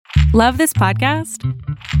Love this podcast?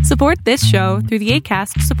 Support this show through the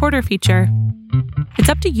Acast supporter feature. It's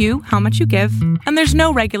up to you how much you give, and there's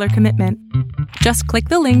no regular commitment. Just click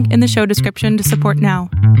the link in the show description to support now.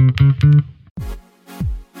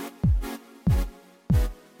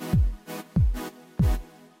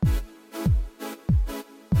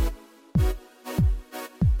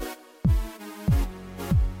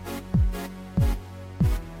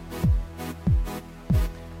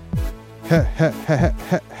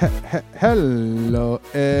 Hello,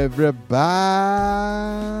 everybody.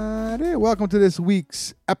 Welcome to this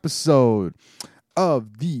week's episode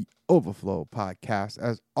of the Overflow Podcast.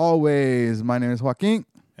 As always, my name is Joaquin.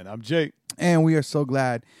 And I'm Jake. And we are so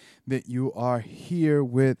glad that you are here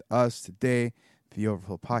with us today. The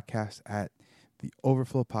Overflow Podcast at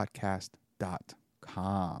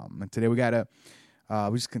theoverflowpodcast.com. And today we got a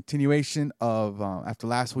continuation of after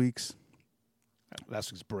last week's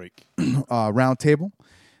break. Round table.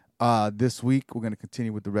 This week we're going to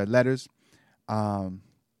continue with the red letters. And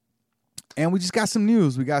we just got some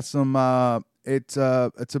news. We got some it's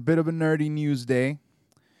a bit of a nerdy news day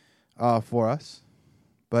for us.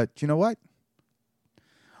 But you know what?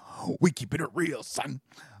 We keep it real, son.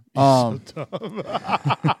 So dumb.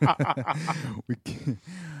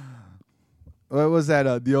 What was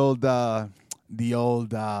that? The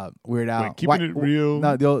old Weird Al. Wait, keeping it real.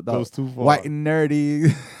 No, the old goes too far. White and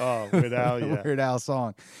Nerdy. Oh, Weird Al, yeah. Weird Al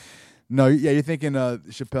song. No, yeah, you're thinking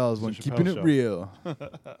Chappelle's when keeping it real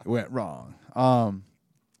went wrong.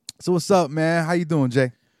 So what's up, man? How you doing,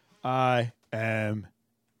 Jay? I am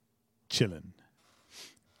chilling.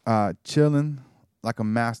 Chilling like a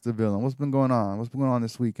master villain. What's been going on? What's been going on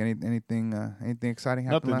this week? Anything exciting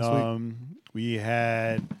happened last week? We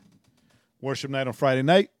had worship night on Friday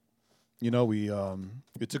night. You know, we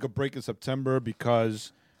took a break in September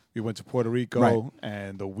because we went to Puerto Rico, right.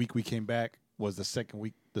 And the week we came back was the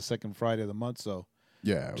second Friday of the month. So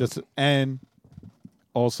yeah, and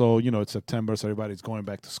also, you know, it's September, so everybody's going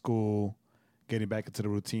back to school, getting back into the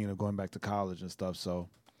routine of going back to college and stuff. So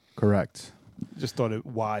correct. Just thought it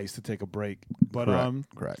wise to take a break. But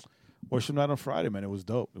correct. Worship night on Friday, man, it was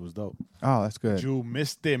dope. Oh, that's good. You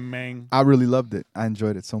missed it, man. I really loved it. I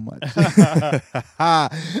enjoyed it so much.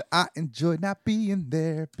 I enjoyed not being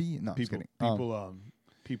there. No, just kidding.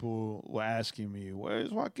 People were asking me,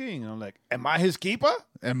 "Where's Joaquin?" And I'm like, "Am I his keeper?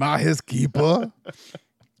 Am I his keeper?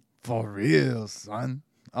 For real, son."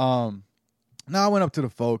 No, I went up to the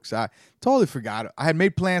folks. I totally forgot. I had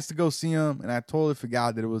made plans to go see him, and I totally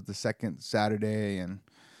forgot that it was the second Saturday and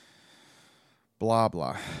blah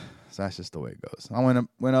blah. So that's just the way it goes. I went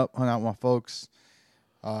up, hung out with my folks.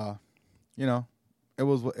 You know, it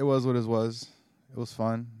was what it was. It was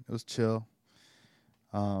fun. It was chill.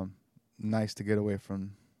 Nice to get away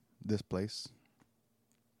from this place.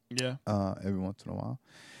 Yeah. Every once in a while.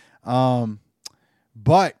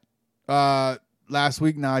 But last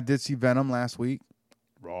week, I did see Venom last week.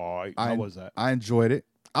 Right. How was that? I enjoyed it.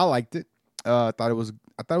 I liked it. I thought it was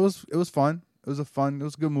fun. It was a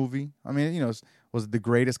good movie. I mean, you know, was it the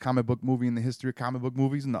greatest comic book movie in the history of comic book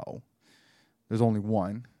movies? No. There's only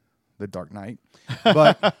one, The Dark Knight.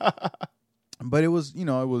 But it was, it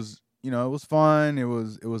was fun. It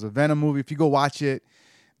was a Venom movie. If you go watch it,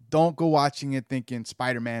 don't go watching it thinking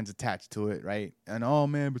Spider-Man's attached to it, right? And oh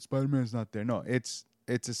man, but Spider-Man's not there. No, it's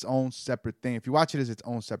its own separate thing. If you watch it as its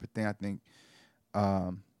own separate thing, I think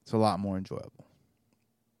it's a lot more enjoyable.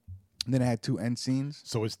 And then it had 2 end scenes.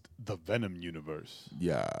 So it's the Venom universe.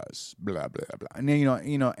 Yes, blah blah blah. And then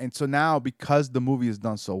and so now because the movie is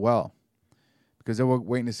done so well, because they were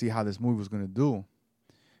waiting to see how this movie was going to do,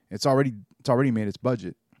 it's already made its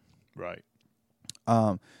budget. Right.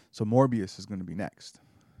 So Morbius is going to be next.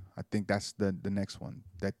 I think that's the next one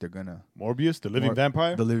that they're gonna. Morbius, the living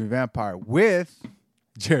vampire. The living vampire with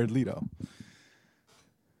Jared Leto.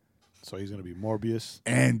 So he's going to be Morbius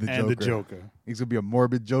and the Joker. He's going to be a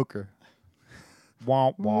morbid Joker.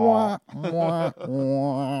 Wah, wah. Wah,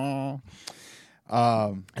 wah.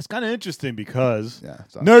 It's kind of interesting because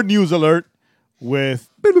nerd news alert with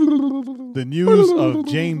the news of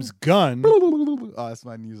James Gunn. Oh, that's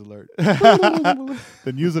my news alert.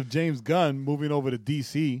 The news of James Gunn moving over to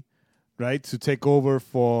DC, right, to take over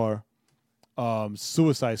for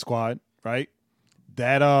Suicide Squad, right?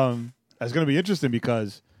 That's going to be interesting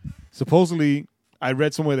because supposedly, I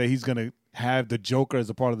read somewhere that he's going to have the Joker as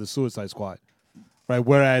a part of the Suicide Squad, right?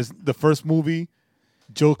 Whereas the first movie,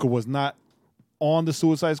 Joker was not on the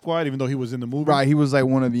Suicide Squad, even though he was in the movie. Right, he was like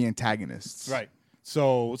one of the antagonists. Right.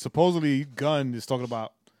 So supposedly, Gunn is talking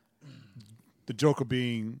about the Joker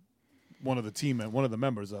being one of the team and one of the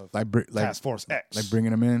members of Task Force X. Like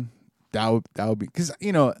bringing him in. That would be because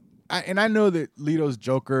I know that Leto's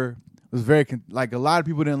Joker was very like a lot of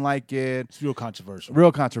people didn't like it. It's real controversial.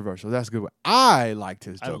 Real controversial. That's a good one. I liked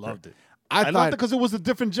his I Joker. loved it. I loved thought it because it was a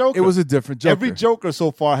different Joker. it was a different Joker. Every Joker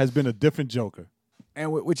so far has been a different Joker.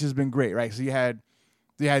 and which has been great, right? So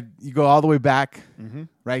you go all the way back,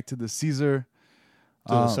 right, to the Caesar.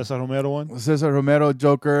 The Cesar Romero one. Cesar Romero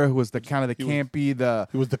Joker, who was the kind of the campy,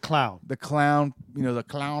 He was the clown. the clown, the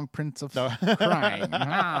clown prince of crime.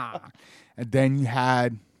 And then you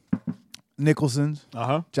had Nicholson's,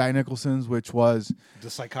 Jack Nicholson's, which was The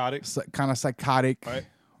psychotic. kind of psychotic. Right.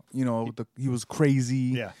 He was crazy.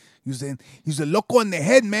 Yeah. He was a loco in the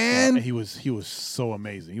head, man. And he was so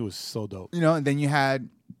amazing. He was so dope. And then you had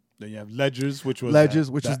Then you have Ledger's, which was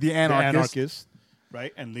the anarchist.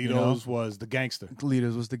 right? And Leto's was the gangster.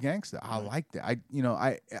 Leaders was the gangster. I liked it.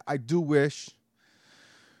 I do wish,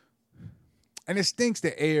 and it stinks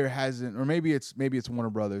that Ayer hasn't, or maybe it's Warner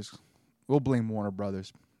Brothers. We'll blame Warner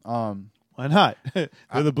Brothers. Why not? They're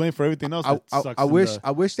the blame for everything else. I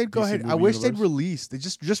wish they'd go DC ahead. I movie wish they'd universe. release. They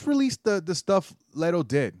just release the stuff Leto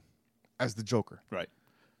did as the Joker. Right.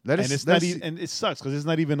 Let us, And it's let not us even, and it sucks because it's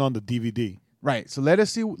not even on the DVD. Right. So let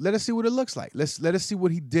us see what it looks like. Let us see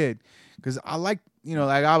what he did. Because I like,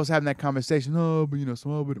 like I was having that conversation. Oh, but I was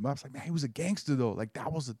like, man, he was a gangster though. Like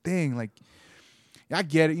that was the thing. Like, I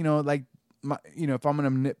get it. Like, if I'm gonna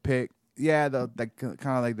nitpick, yeah, the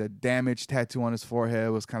kind of like the damaged tattoo on his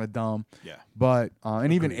forehead was kind of dumb. Yeah. But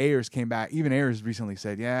and even Ayers came back. Even Ayers recently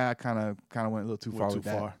said, yeah, I kind of went a little too far with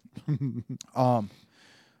that.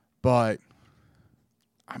 But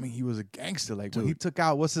I mean, he was a gangster. Like when he took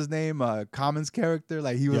out what's his name, Common's character.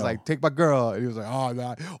 Like he was like, "Take my girl." And he was like, "Oh,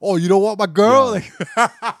 nah. Oh, you don't want my girl?"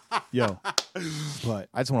 Yo. But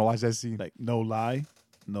I just want to watch that scene. like no lie,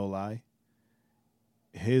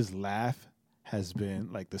 his laugh has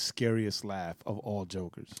been like the scariest laugh of all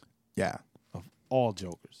Jokers. Yeah. Of all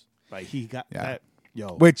Jokers. Like he got that. Yo.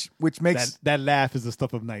 Which makes that laugh is the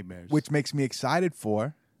stuff of nightmares. which makes me excited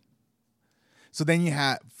for. So then you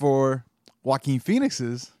have for Joaquin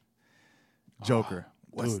Phoenix's Joker.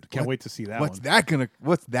 dude, can't wait to see that What's one.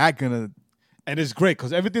 that gonna? And it's great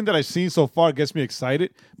because everything that I've seen so far gets me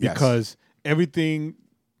excited Yes. because everything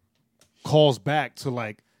calls back to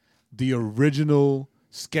like the original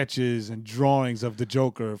sketches and drawings of the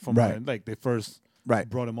Joker from Right. when like they first Right.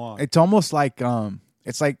 brought him on. It's almost like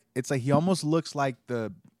it's like he almost looks like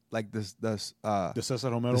the the Cesar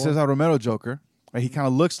Romero. this one? is our Romero Joker. Right? He kind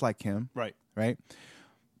of looks like him. Right. Right?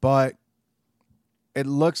 But it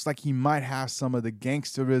looks like he might have some of the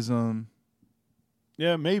gangsterism,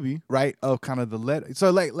 Yeah, maybe. right? Of kind of the lead.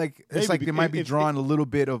 So like it's Maybe, like they might be if- drawing a little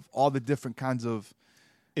bit of all the different kinds of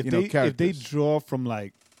If you know, they characters. draw from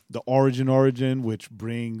like the origin, which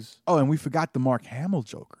brings Oh, and we forgot the Mark Hamill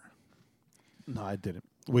Joker. no, I didn't.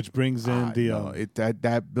 Which brings in the no,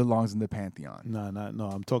 that belongs in the pantheon. no.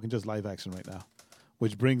 I'm talking just live action right now.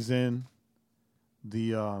 Which brings in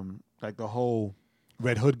the like the whole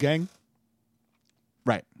Red Hood gang.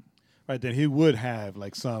 Right. Right, then he would have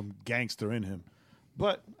like some gangster in him.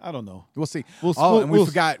 But I don't know. We'll see. We'll- oh, we'll- and we we'll-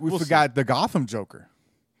 forgot we'll forgot the Gotham Joker,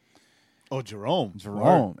 Oh, Jerome.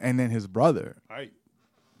 Jerome, and then his brother Right.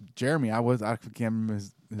 Jeremy. I can't remember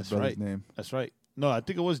his brother's right. name. That's right. No, I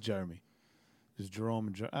think it was Jeremy. It's Jerome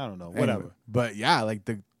and I don't know. Whatever. Anyway, but yeah, like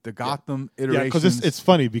the Gotham Yeah, iteration. because it's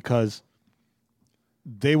funny because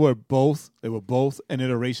they were both an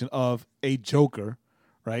iteration of a Joker,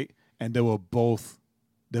 right? And they're both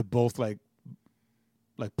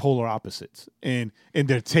like polar opposites in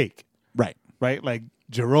their take, right. right? Like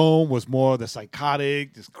Jerome was more the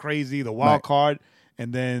psychotic, just crazy, the wild Right. card,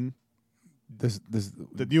 and then This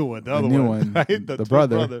the new one, the The other new one, one, right? the twin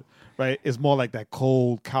brother. right? Is more like that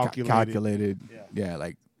cold, calculated. Yeah,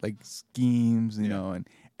 like schemes, you know,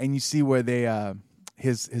 and you see where they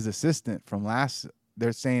his assistant from last.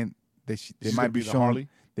 They're saying they She's might gonna be be the showing. Harley?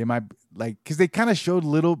 They might like because they kind of showed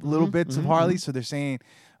little bits of Harley, so they're saying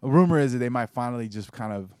a rumor is that they might finally just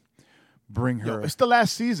kind of bring Yo, her, it's the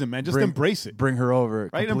last season, man. Just embrace it, bring her over,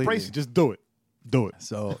 right? completely. Embrace it. Just do it. Do it.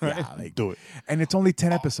 So Right? yeah, like do it. and it's only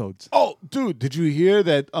 10 episodes. Oh, dude, did you hear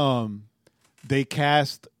that they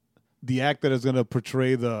cast the actor that's going to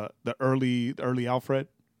portray the early Alfred?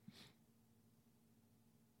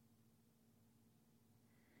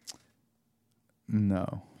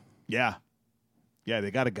 No, Yeah. Yeah,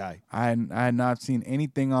 they got a guy. I had not seen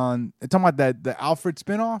anything on. Talking about that the Alfred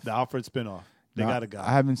spinoff. The Alfred spinoff. They No, got a guy.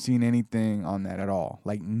 I haven't seen anything on that at all.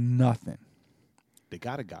 Like nothing. They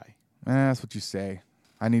got a guy. That's what you say.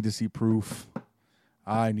 I need to see proof.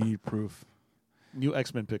 I need proof. New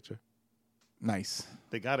X-Men picture. Nice.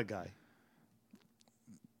 They got a guy.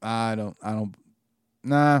 I don't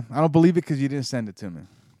believe it because you didn't send it to me.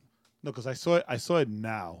 No, because I saw it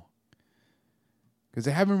now. Because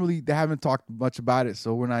they haven't talked much about it,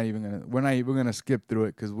 so we're not even gonna skip through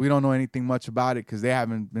it because we don't know anything much about it because they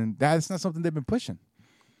haven't been. That's not something they've been pushing.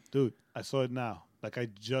 Dude, I saw it now. Like I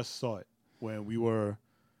just saw it when we were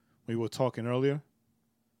talking earlier.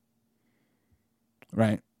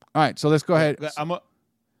 Right. All right. So let's go ahead. I'm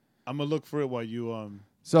gonna look for it while you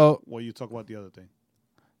talk about the other thing.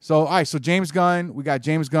 So all right. So James Gunn, we got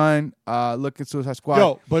James Gunn. Look at Suicide Squad.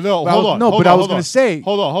 Yo, but no, hold on. No, but I was gonna say.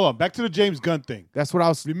 Hold on. Back to the James Gunn thing. That's what I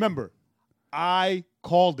was. Remember, I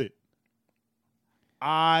called it.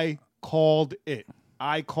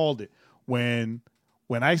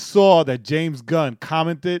 When I saw that James Gunn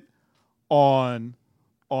commented on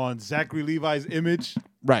Zachary Levi's image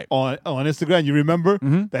Right. on Instagram, you remember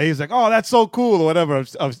that he's like, "Oh, that's so cool," or whatever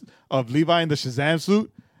of Levi in the Shazam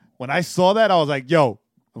suit. When I saw that, I was like, "Yo,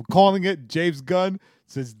 I'm calling it James Gunn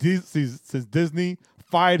since Disney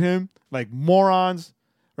fired him like morons,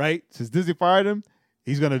 right? Since Disney fired him,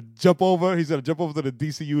 he's gonna jump over to the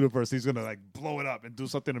DC universe. He's gonna like blow it up and do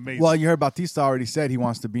something amazing." Well, you heard Bautista already said he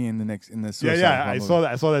wants to be in the Suicide Yeah, Squad I movie. saw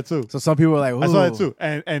that. I saw that too. So some people were like, I saw that "Ooh." too.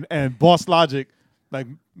 And Boss Logic like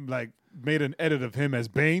made an edit of him as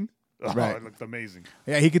Bane. Oh, Right. It looked amazing.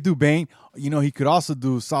 Yeah, he could do Bane. You know, he could also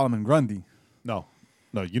do Solomon Grundy. No.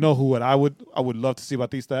 You know who what I would love to see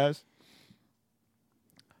Batista as?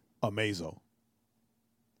 Amazo.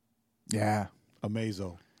 Yeah.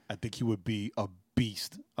 Amazo. I think he would be a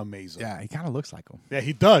beast. Amazo. Yeah, he kind of looks like him. Yeah,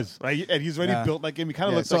 he does. Right, and he's already Yeah. built like him. He kind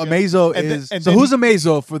of Yeah, looks so like Amazo him. is. And So then who's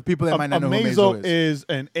Amazo for the people that might not know who Amazo Amazo is? is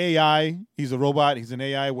an AI. He's a robot. He's an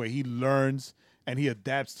AI where he learns and he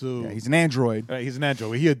adapts to. Yeah, he's an android. Right, he's an android.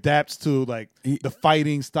 Where he adapts to like the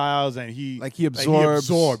fighting styles, and he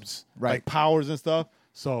absorbs right. like powers and stuff.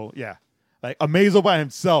 So yeah, like Amazo by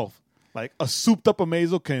himself, like a souped up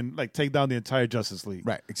Amazo can like take down the entire Justice League.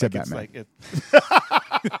 Right, except like, Batman.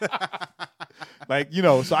 Like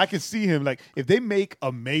so I can see him like if they make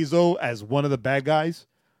Amazo as one of the bad guys,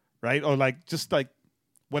 right, or like just like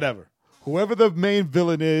whatever, whoever the main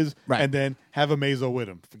villain is, right. and then have Amazo with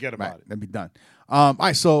him. Forget about Right, it. that'd be done. All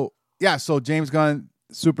right, so James Gunn,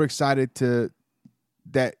 super excited for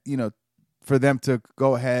them to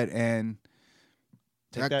go ahead and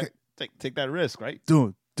Take that risk, right?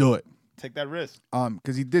 do it. Take that risk.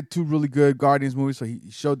 Because he did 2 really good Guardians movies, so he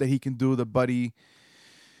showed that he can do the buddy,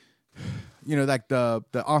 like the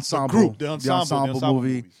ensemble, the ensemble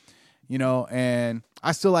movie, movies. And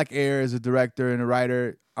I still like Ayer as a director and a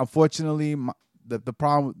writer. Unfortunately, the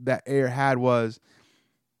problem that Ayer had was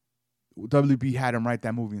WB had him write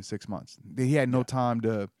that movie in 6 months. He had no time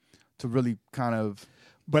to really kind of.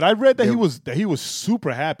 But I read that he was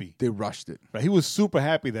super happy. They rushed it. Right, he was super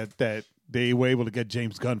happy that they were able to get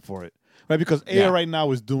James Gunn for it. Right, because Ayer right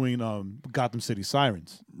now is doing Gotham City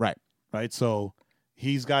Sirens. Right. Right, so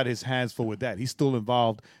he's got his hands full with that. He's still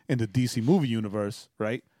involved in the DC movie universe,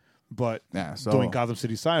 right? But doing Gotham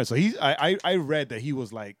City Sirens. So I read that he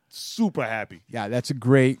was like super happy. Yeah, that's a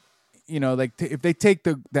great. If they take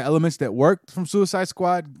the elements that worked from Suicide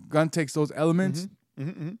Squad, Gunn takes those elements. He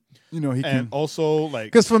can. And also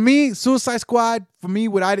because for me, Suicide Squad,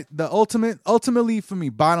 ultimately for me,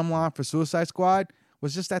 bottom line for Suicide Squad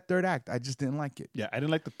was just that third act. I just didn't like it. Yeah, I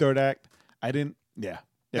didn't like the third act. Yeah.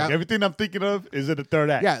 Everything I'm thinking of is in the third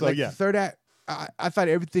act. Yeah, so, the third act. I thought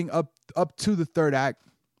everything up to the third act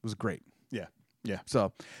was great. Yeah.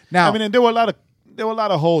 So now, and there were a lot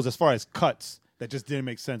of holes as far as cuts that just didn't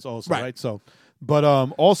make sense. Also, right? So, but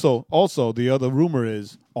also the other rumor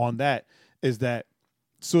is that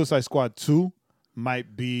Suicide Squad 2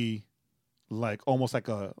 might be like almost like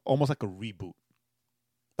a reboot,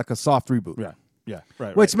 like a soft reboot. Yeah,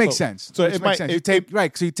 right. Which makes sense. So which it makes might sense. You take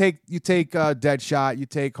Deadshot, you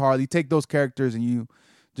take Harley, you take those characters, and you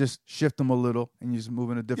just shift them a little, and you just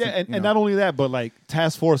move in a different. Yeah, and not only that, but like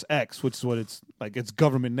Task Force X, which is what it's like, its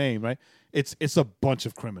government name, right? It's a bunch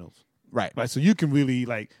of criminals, right? So you can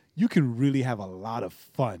really have a lot of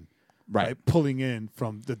fun, right? Pulling in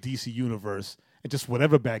from the DC universe and just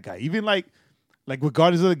whatever bad guy, even like with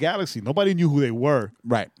Guardians of the Galaxy, nobody knew who they were,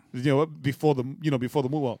 right? Before the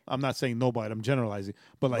movie. Well, I'm not saying nobody, I'm generalizing,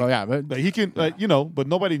 but like, but he can, but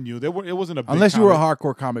nobody knew. It wasn't a big unless you were a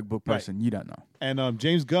hardcore comic book person, you don't know. And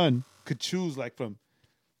James Gunn could choose like from.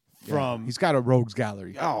 He's got a rogues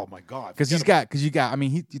gallery. Oh my god! Because you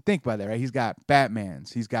think about that, right? He's got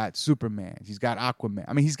Batmans, he's got Supermans, he's got Aquaman.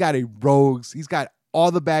 I mean, he's got rogues. He's got all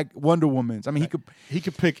the bad Wonder Womans. I mean, he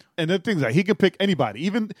could pick, and the things like he could pick anybody,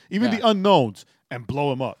 even the unknowns, and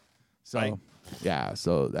blow him up. So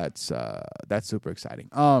so that's super exciting.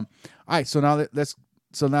 All right, so now let's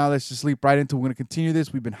So now let's just leap right into. We're gonna continue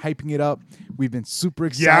this. We've been hyping it up. We've been super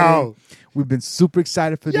excited. Yo. We've been super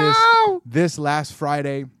excited for this. Yo. This last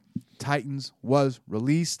Friday, Titans was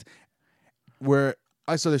released. So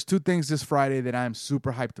there's 2 things this Friday that I'm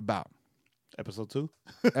super hyped about. Episode 2?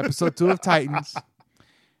 Episode 2 of Titans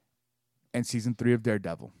and season 3 of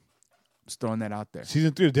Daredevil. Just throwing that out there.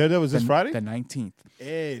 Season 3 of Daredevil is this Friday? The 19th.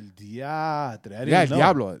 El Diatre. I didn't Yeah, know.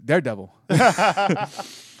 Diablo, Daredevil. I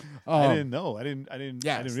didn't know. I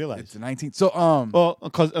didn't realize. It's the 19th. So Well,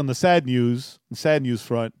 because on the sad news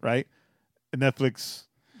front, right? Netflix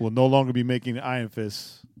will no longer be making Iron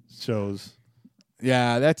Fist shows.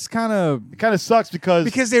 yeah, that's kind of It kind of sucks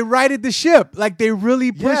because they righted the ship. Like they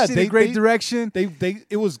really pushed it in a great they- direction.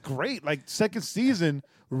 it was great. Like second season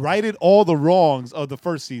righted all the wrongs of the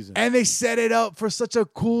first season. And they set it up for such a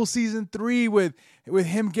cool season 3 with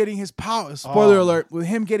him getting his power. Spoiler alert! With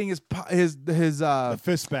him getting his the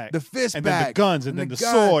fist back, the fist and back, then the guns, and then the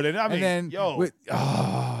gun, sword, and I mean, then yo,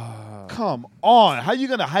 ah. come on! How you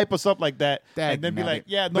gonna hype us up like that, and then be Dagnabbit. like,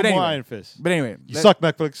 yeah, no But more anyway, Iron Fist? But anyway, You suck,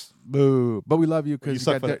 Netflix. Boo! But we love you because You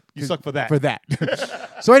suck for that. You suck for that. For that.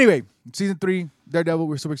 So anyway, season 3, Daredevil.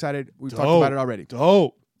 We're super excited. We've talked about it already.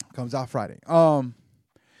 Dope. Comes out Friday.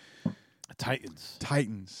 Titans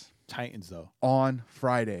though. on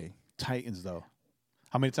Friday. Titans though.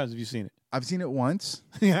 How many times have you seen it? I've seen it once.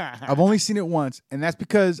 Yeah. I've only seen it once, and that's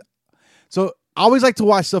because. So I always like to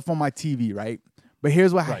watch stuff on my TV, right? But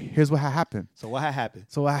here's what happened. So what had happened?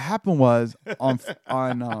 So what happened was on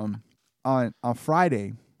Friday, on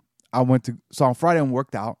Friday I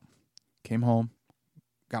worked out, came home,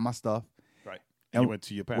 got my stuff, Right. And you went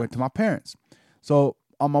to your parents. went to my parents. So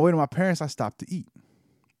on my way to my parents, I stopped to eat.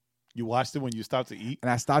 You watched it when you stopped to eat? And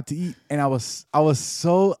I stopped to eat, and I was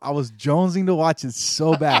jonesing to watch it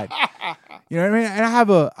so bad. You know what I mean? And I have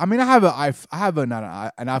an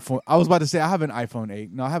iPhone. I was about to say I have an iPhone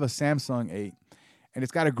 8. No, I have a Samsung 8, and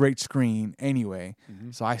it's got a great screen anyway.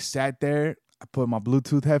 Mm-hmm. So I sat there, I put my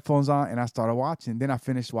Bluetooth headphones on, and I started watching. Then I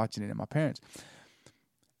finished watching it at my parents,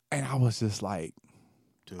 and I was just like,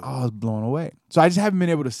 Dude. I was blown away. So I just haven't been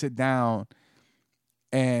able to sit down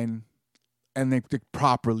and they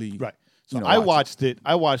properly Right. So you know, I watch watched it.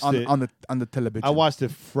 I watched it on the television. I watched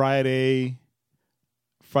it Friday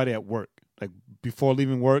at work. Like before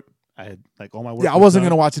leaving work, I had like all my work. Yeah, I wasn't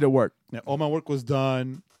gonna watch it at work. Yeah, all my work was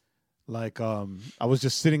done. Like I was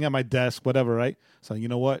just sitting at my desk, whatever, right? So you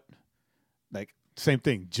know what? Like same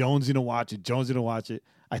thing. Jones didn't watch it.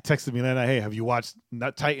 I texted Milena, hey, have you watched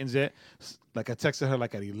Titans yet? Like I texted her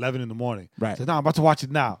like at 11 in the morning. Right. I said, no, I'm about to watch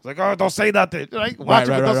it now. It's like, oh, don't say nothing. Like, watch it,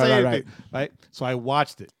 but don't say anything. Right. So I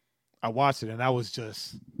watched it, and I was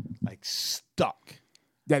just like stuck.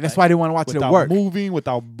 Yeah, that's why I didn't want to watch it at Without work. moving,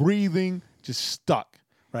 without breathing, just stuck.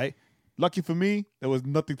 Right. Lucky for me, there was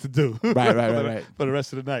nothing to do. Right. For the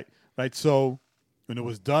rest of the night. Right. So when it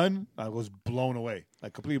was done, I was blown away,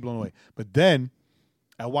 like completely blown away. But then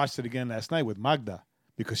I watched it again last night with Magda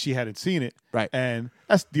because she hadn't seen it. Right. And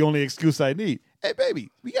that's the only excuse I need. Hey,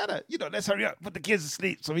 baby, we gotta, let's hurry up, put the kids to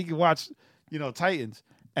sleep so we can watch, Titans.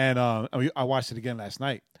 And I watched it again last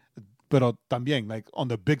night. But también, like on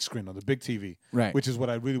the big screen, on the big TV. Right. Which is what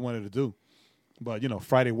I really wanted to do. But,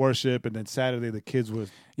 Friday worship and then Saturday the kids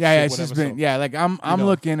was Yeah, it's whatever, just been like I'm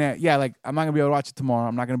looking at like I'm not gonna be able to watch it tomorrow.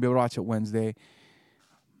 I'm not gonna be able to watch it Wednesday.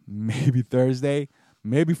 Maybe Thursday,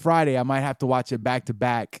 maybe Friday. I might have to watch it back to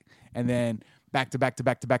back, and then back to back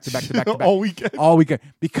all weekend. all weekend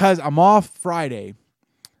because I'm off Friday.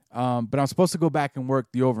 But I'm supposed to go back and work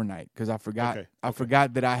the overnight because I forgot. Okay. I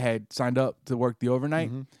forgot that I had signed up to work the overnight.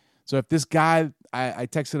 Mm-hmm. So if this guy, I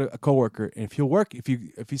texted a coworker, and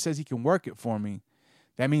if he says he can work it for me,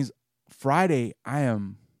 that means Friday I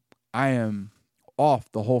am off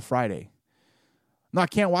the whole Friday. No, I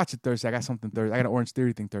can't watch it Thursday. I got something Thursday. I got an Orange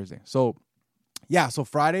Theory thing Thursday. So yeah, so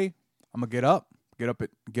Friday I'm gonna get up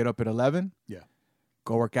at 11. Yeah.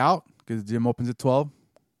 Go work out because the gym opens at 12.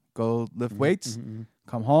 Go lift weights.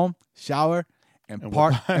 Come home, shower, and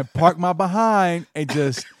park my behind, and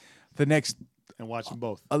just the next And watch them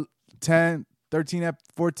both. 10, 13,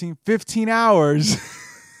 14, 15 hours.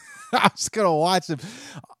 I'm just going to watch them.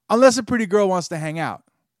 Unless a pretty girl wants to hang out.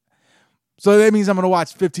 So that means I'm going to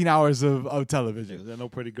watch 15 hours of television. There are no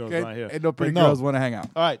pretty girls Okay? around here. And no pretty But girls want to hang out.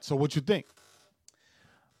 All right, so what you think?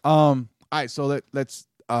 All right, so let's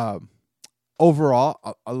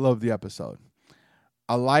overall, I love the episode.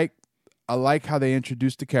 I like how they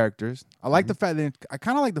introduced the characters. I like the fact I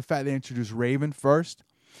kind of like the fact they introduced Raven first.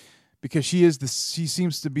 Because she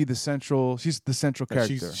seems to be the central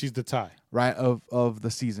character. She's the tie. Right, of the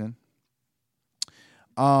season.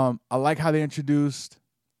 I like how they introduced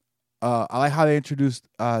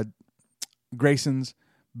Grayson's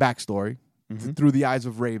backstory through the eyes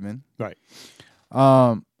of Raven. Right.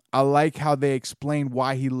 I like how they explained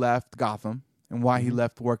why he left Gotham and why he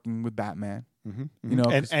left working with Batman. You know,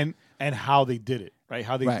 and how they did it, right?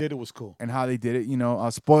 How they Right. did it was cool. and how they did it. You know,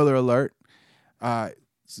 spoiler alert.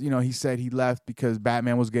 You know, he said he left because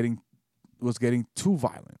Batman was getting too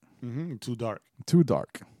violent, Too dark. too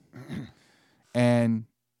dark, and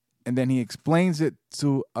then he explains it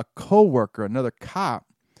to a coworker, another cop,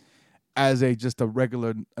 as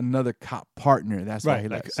another cop partner. That's why he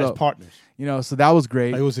Like, left. as partners. You know, so that was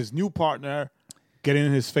great. Like, it was his new partner getting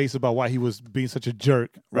in his face about why he was being such a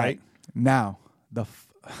jerk, right? Now,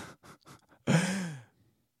 all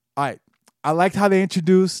right. I liked how they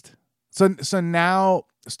introduced. So now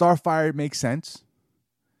Starfire makes sense.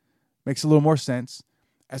 Makes a little more sense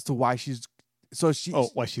as to why she's. So she. Oh,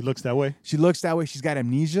 why she looks that way? She looks that way. She's got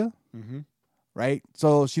amnesia. Right.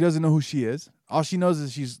 So she doesn't know who she is. All she knows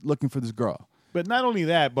is she's looking for this girl. But not only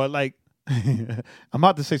that, but like, I'm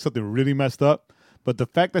about to say something really messed up, but the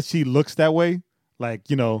fact that she looks that way, like,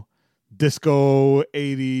 you know, disco,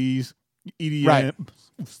 80s, EDM, Right.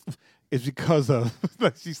 is because of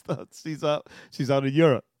she's out of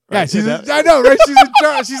Europe. Yeah, Right? I know,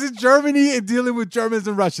 right? She's in Germany and dealing with Germans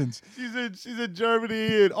and Russians. She's in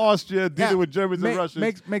Germany and Austria dealing with Germans and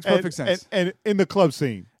Russians. Makes perfect sense. And in the club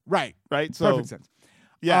scene, Right. So Perfect sense.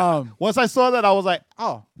 yeah. Once I saw that, I was like,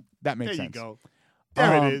 Oh, that makes there sense. you go.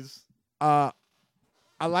 There it is. I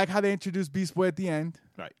like how they introduced Beast Boy at the end.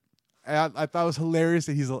 Right. And I thought it was hilarious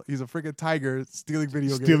that he's a freaking tiger stealing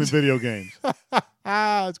video Stealing games. video games.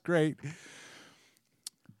 That's great.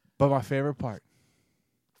 But my favorite part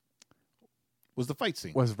Was the fight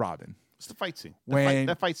scene. was Robin. It's the fight scene. When-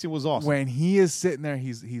 That fight scene was awesome. When he is sitting there,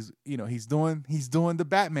 he's doing the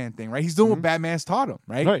Batman thing, right? He's doing what Batman's taught him,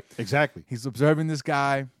 right? Right, exactly. He's observing this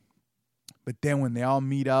guy. But then when they all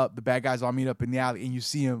meet up, the bad guys all meet up in the alley, and you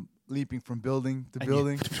see him leaping from building to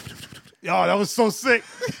building. Oh, that was so sick.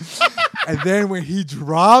 And then when he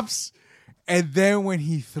drops, and then when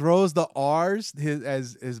he throws the R's, his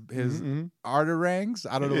arterangs,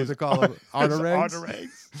 I don't know what they're called, arterangs,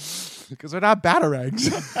 Arterangs. because they're not batarangs,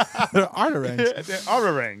 they're arterangs. They're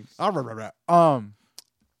arterangs.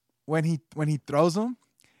 When he throws them,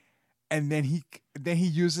 and then he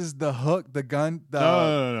uses the hook, the gun,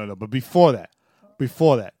 No. But before that,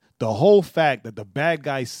 the whole fact that the bad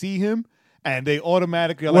guys see him and they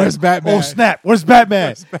automatically are Where's like, Batman? Oh snap! Where's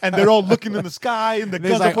Batman? And they're all looking in the sky and the and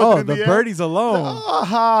he's guns like, are oh, in the the air. birdie's alone.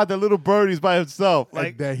 Aha! The little birdie's by himself. And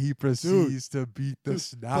Like, then he proceeds to beat the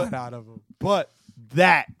snot but- out of him. but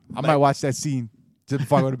that I might watch that scene just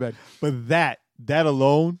before I go to bed. But that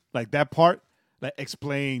alone, like that part, that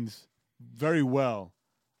explains very well,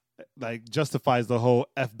 like justifies the whole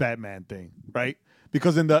F Batman thing, right?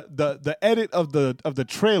 Because in the edit of the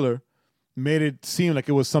trailer made it seem like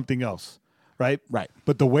it was something else, right? Right.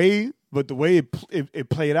 But the way it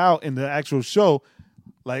played out in the actual show,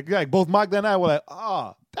 like both Magda and I were like,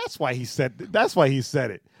 that's why he said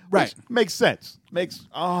it. Right. Which makes sense. Makes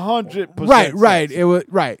 100% Right. sense. It was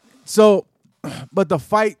right. So, but the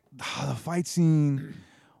fight scene,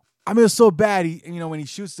 I mean, it was so bad. When he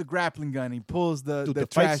shoots the grappling gun, he pulls the Dude, the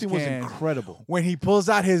trash fight scene was can. incredible. When he pulls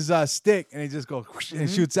out his stick and it just goes whoosh, and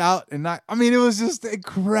shoots out, and I mean, it was just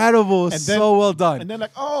incredible. And then- so well done. And then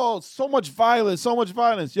like, so much violence.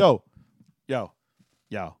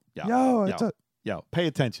 Yo, pay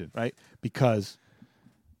attention, right? Because,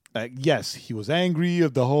 yes, he was angry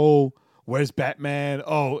of the whole. Where's Batman?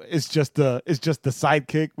 Oh, it's just the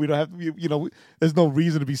sidekick. We don't have to, there's no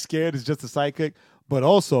reason to be scared. It's just a sidekick. But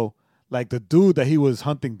also, like the dude that he was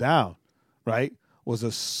hunting down, right, was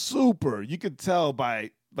a super. You could tell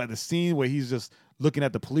by the scene where he's just looking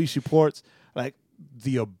at the police reports, like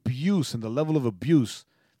the abuse and the level of abuse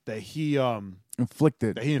that he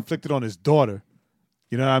inflicted on his daughter.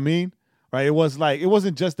 You know what I mean? Right? It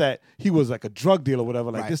wasn't just that he was like a drug dealer or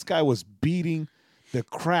whatever. Like this guy was beating the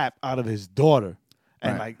crap out of his daughter.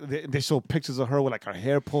 And like they show pictures of her with like her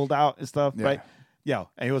hair pulled out and stuff, right? And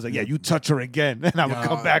he was like, you touch her again, and I'm going to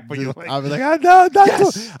come back for you. Like, I'll be like, I'm not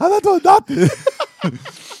doing nothing.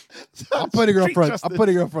 I'm putting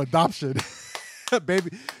her up for adoption.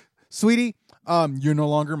 Baby. Sweetie, you're no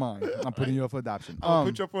longer mine. I'm putting you up for adoption. I'll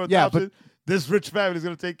put you up for yeah, adoption. but this rich family is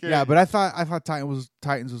going to take care yeah, of you. but I thought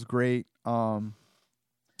Titans was great.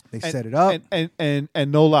 They set it up. And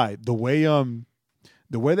no lie, the way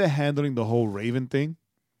they're handling the whole Raven thing,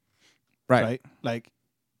 right? Like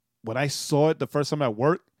when I saw it the first time at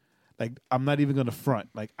work, like I'm not even gonna front.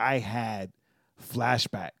 Like I had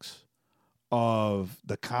flashbacks of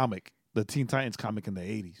the comic, the Teen Titans comic in the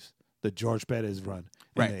 80s, the George Perez run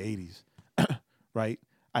in the 80s. Right?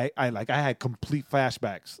 I had complete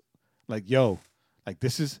flashbacks. Like, yo, like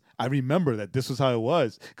I remember that this was how it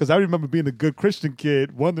was. Because I remember being a good Christian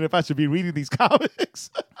kid, wondering if I should be reading these comics.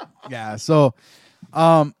 Yeah. So,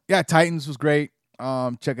 Titans was great.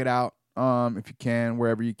 Check it out. If you can,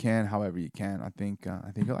 wherever you can, however you can. I think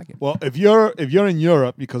you'll like it. Well, if you're in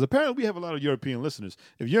Europe, because apparently we have a lot of European listeners.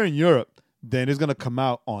 If you're in Europe, then it's gonna come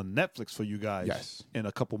out on Netflix for you guys in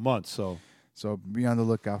a couple months. So be on the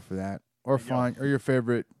lookout for that, or find or your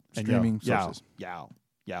favorite streaming sources. Yow.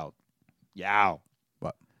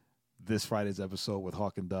 What? This Friday's episode with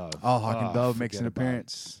Hawk and Dove. Oh, Hawk and Dove makes an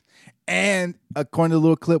appearance. And according to the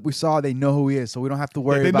little clip we saw, they know who he is, so we don't have to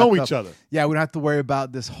worry about they know each other. Yeah, we don't have to worry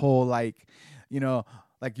about this whole, like you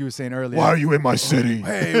were saying earlier. Why are you in my city?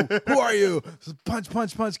 Hey, who are you? Punch,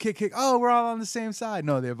 kick. Oh, we're all on the same side.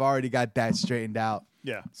 No, they've already got that straightened out.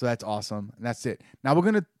 Yeah. So that's awesome. And that's it. Now we're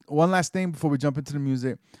going to, one last thing before we jump into the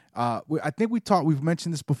music. I think we've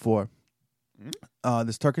mentioned this before.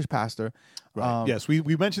 This Turkish pastor. Right. Yes, we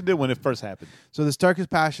mentioned it when it first happened. So this Turkish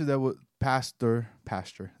pastor this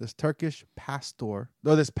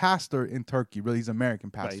pastor in Turkey, really he's an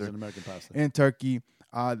American pastor. Right, he's an American pastor. In Turkey,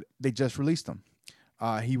 they just released him.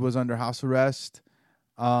 He was under house arrest.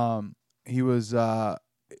 He was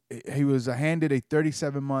handed a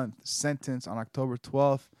 37-month sentence on October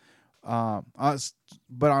 12th.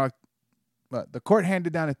 But the court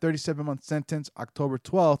handed down a 37-month sentence October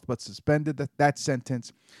 12th, but suspended that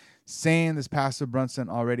sentence, saying this Pastor Brunson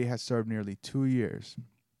already has served nearly 2 years.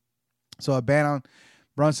 So a ban on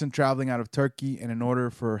Brunson traveling out of Turkey and an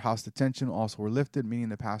order for house detention also were lifted, meaning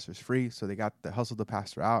the pastor's free. So they hustled the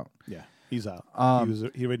pastor out. Yeah, he's out.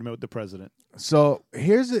 He already met with the president. So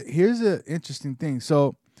here's a interesting thing.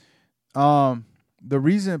 So part of the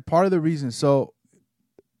reason. So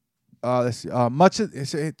let's see.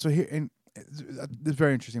 This is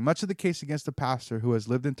very interesting. Much of the case against the pastor, who has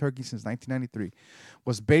lived in Turkey since 1993,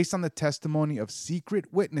 was based on the testimony of secret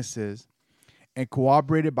witnesses and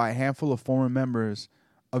corroborated by a handful of former members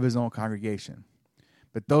of his own congregation.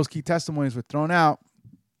 But those key testimonies were thrown out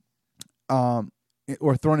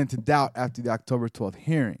or thrown into doubt after the October 12th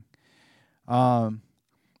hearing. The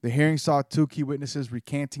hearing saw two key witnesses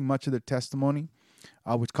recanting much of their testimony,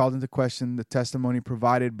 which called into question the testimony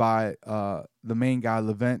provided by the main guy,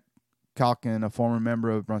 Levent Kalkin, a former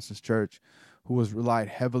member of Brunson's church, who was relied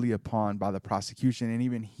heavily upon by the prosecution, and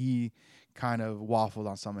even he kind of waffled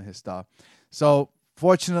on some of his stuff. So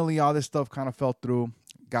fortunately, all this stuff kind of fell through.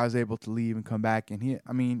 Guy was able to leave and come back, and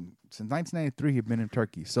since 1993, he'd been in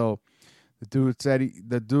Turkey. So the dude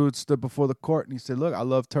stood before the court and he said, "Look, I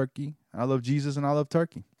love Turkey, I love Jesus, and I love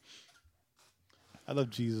Turkey. I love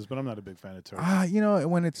Jesus, but I'm not a big fan of turkey.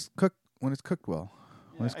 When it's cooked well."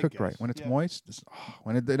 When it's cooked right. When it's moist.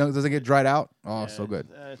 When it doesn't get dried out. Oh, so good.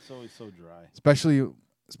 It's always so dry. Especially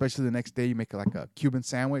the next day you make like a Cuban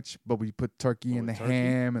sandwich, but we put turkey and the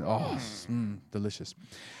ham and delicious.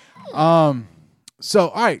 So,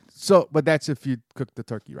 all right. So, but that's if you cook the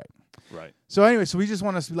turkey right. Right. So anyway, we just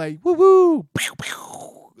want us to be like, woo woo, pew,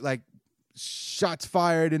 pew, like shots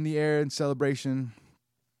fired in the air in celebration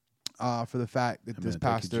for the fact that this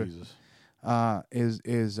pastor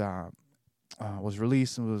was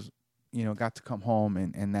released and was, got to come home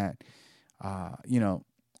and that,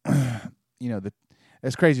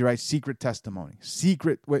 it's crazy, right? Secret testimony,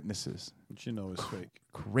 secret witnesses. Which is fake.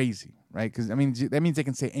 Crazy, right? Because, that means they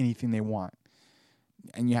can say anything they want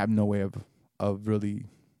and you have no way of really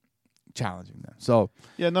challenging them. So,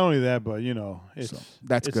 yeah, not only that, but,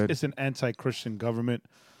 that's good. It's an anti-Christian government,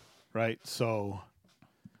 right? So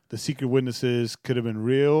the secret witnesses could have been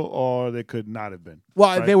real or they could not have been.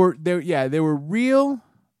 Well, right? they were real,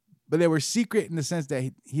 but they were secret in the sense that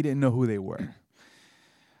he didn't know who they were.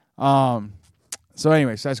 So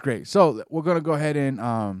anyways, that's great. So we're going to go ahead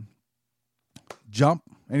and jump.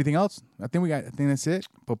 Anything else? I think that's it.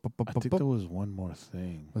 I think there was one more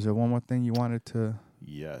thing. Was there one more thing you wanted to?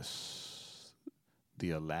 Yes.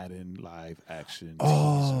 The Aladdin live action.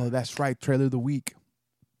 Oh, teaser. That's right. Trailer of the week.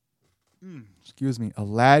 Excuse me.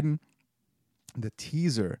 Aladdin, the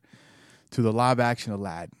teaser to the live action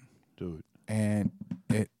Aladdin. Dude. And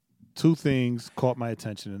two things caught my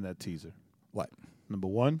attention in that teaser. What? Number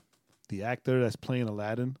one, the actor that's playing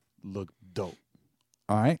Aladdin looked dope.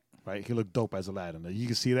 All right. Right? He looked dope as Aladdin. You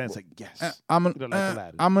can see that. It's like, yes. I'm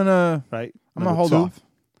gonna hold off.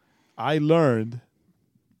 I learned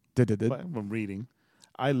from reading.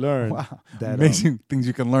 I learned that amazing things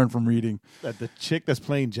you can learn from reading. That the chick that's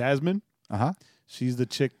playing Jasmine, she's the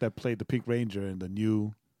chick that played the Pink Ranger in the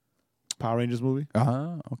new Power Rangers movie.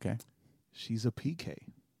 Okay. She's a PK.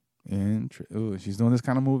 Ooh, she's doing this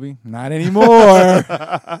kind of movie? Not anymore.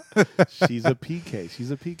 She's a PK.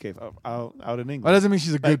 She's a PK out in England. That doesn't mean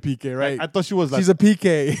she's a good PK, right? I thought she was. She's a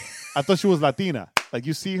PK. I thought she was Latina. Like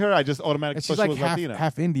you see her, I just automatically She's thought like she was Latina.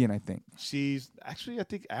 half Indian, I think. She's actually, I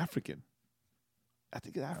think, African. I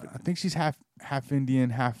think she's half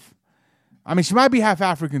Indian, half. I mean, she might be half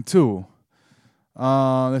African too.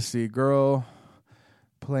 Let's see, girl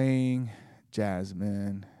playing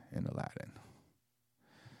Jasmine in Aladdin.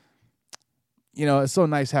 You know, it's so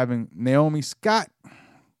nice having Naomi Scott,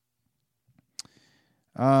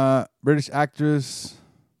 British actress,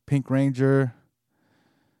 Pink Ranger,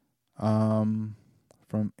 from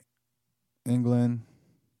England.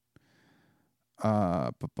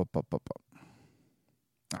 Come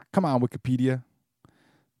on, Wikipedia.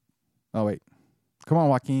 Oh wait, come on,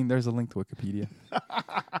 Joaquin. There's a link to Wikipedia.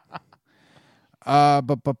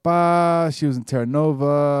 She was in Terra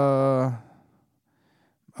Nova.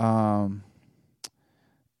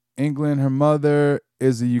 England. Her mother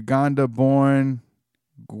is a Uganda-born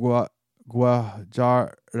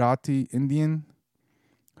Gujarati Indian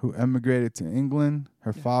who emigrated to England.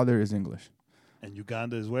 Her father is English. And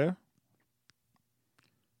Uganda is where?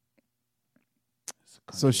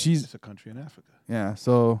 So it's a country in Africa. Yeah.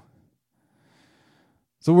 So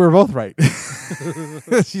we were both right.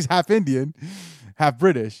 She's half Indian, half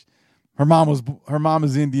British. Her mom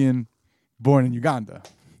is Indian, born in Uganda.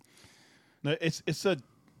 No,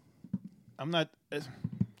 I'm not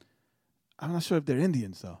sure if they're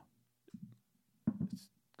Indians though.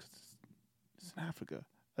 It's in Africa.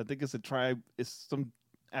 I think it's a tribe. It's some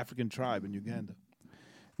African tribe in Uganda.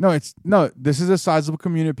 No, this is a sizable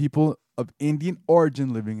community of people of Indian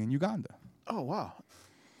origin living in Uganda. Oh wow,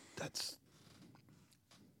 it's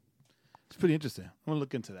pretty interesting. I'm gonna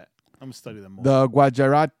look into that. I'm gonna study them more. The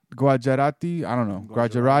Gujarati, I don't know,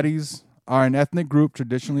 Gujaratis are an ethnic group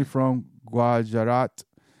traditionally from Gujarat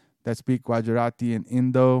that speak Gujarati and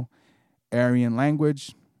Indo-Aryan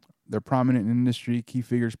language. They're prominent in industry. Key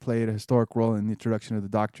figures played a historic role in the introduction of the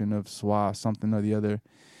doctrine of Swa, something or the other,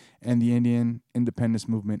 and the Indian independence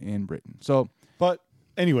movement in Britain. So, but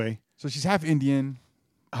anyway, so she's half Indian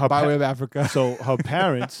by way of Africa. So her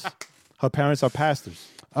parents are pastors.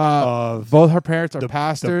 Both her parents are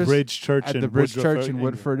pastors. The Bridge Church at the Bridge Church in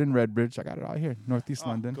Woodford and Redbridge. I got it out here, Northeast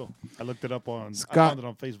London. Cool. I looked it up I found it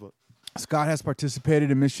on Facebook. Scott has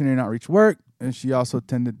participated in missionary and outreach work, and she also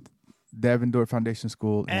attended Devendorf Foundation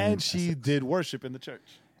School. And she did worship in the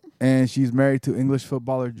church. And she's married to English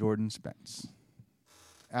footballer Jordan Spence.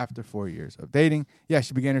 After 4 years of dating,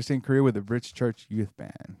 she began her singing career with the Bridge Church Youth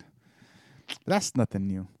Band. But that's nothing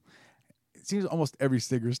new. It seems almost every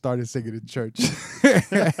singer started singing in church.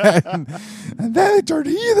 and then they turned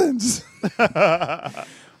heathens.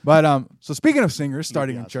 But so speaking of singers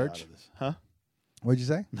starting in church. Huh? What'd you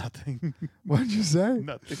say? Nothing. What'd you say?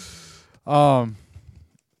 Nothing.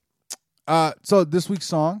 So this week's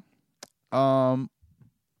song, a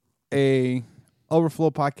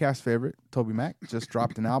Overflow podcast favorite, Toby Mac, just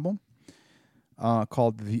dropped an album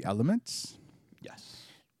called The Elements. Yes.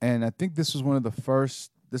 And I think this was one of the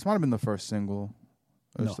first. This might have been the first single.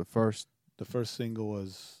 It was the first. The first single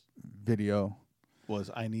was video.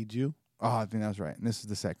 Was I Need You? Oh, I think that's right. And this is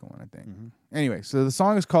the second one, I think. Mm-hmm. Anyway, so the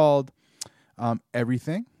song is called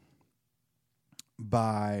Everything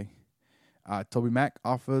by Toby Mac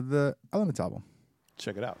off of the Elements album.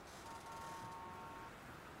 Check it out.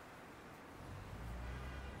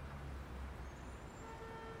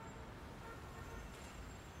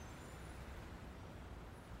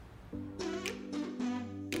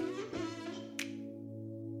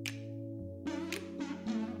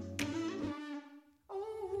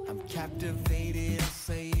 I'm captivated, I'll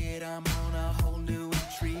say it, I'm on a whole new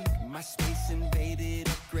intrigue. My space invaded,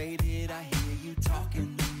 upgraded, I hear you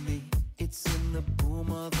talking to me. It's in the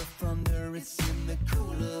boom of the thunder, it's in the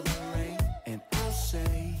cool of the rain. And I'll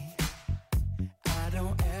say, I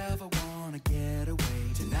don't ever wanna get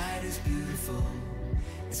away. Tonight is beautiful,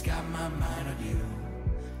 it's got my mind on you.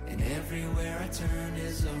 And everywhere I turn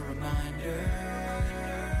is a reminder.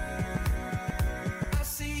 I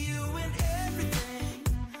see you in everything,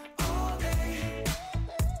 all day.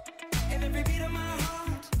 And every beat of my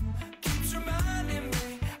heart keeps reminding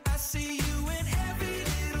me. I see you in every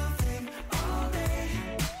little thing, all day.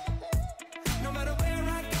 No matter where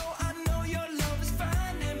I go, I know your love is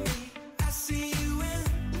finding me. I see you in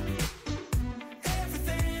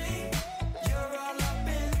everything. You're all up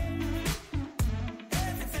in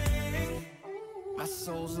everything. My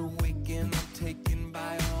soul's awakened, I'm taken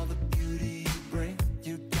by all the beauty you bring.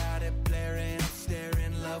 You got it blaring, I'm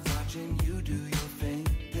staring, love watching you do your thing.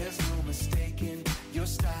 There's no mistaking your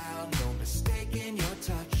style, no mistaking your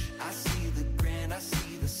touch. I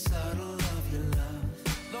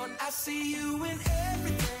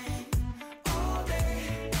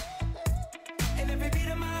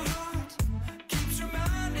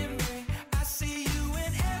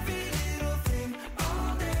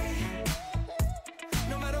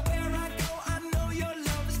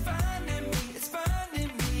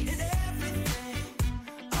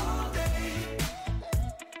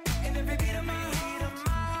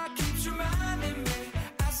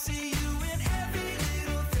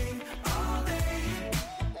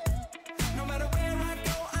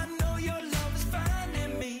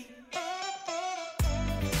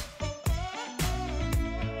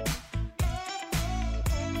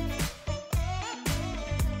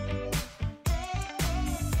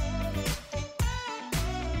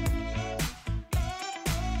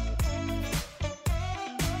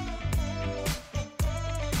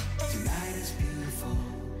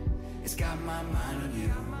got my mind on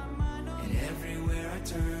you. And everywhere I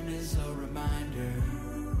turn is a reminder.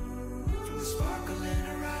 From the sparkle in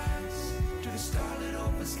her eyes to the starlit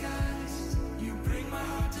open skies, you bring my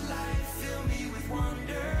heart to life, fill me with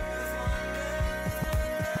wonder.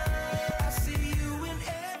 I see you in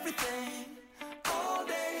everything, all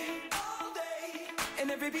day,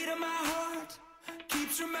 and every beat of my heart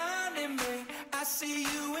keeps reminding me. I see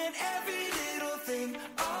you in every little thing,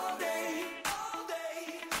 all day,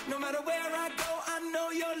 no matter where I go, I know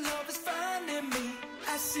your love is finding me.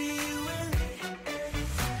 I see you in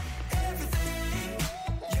everything,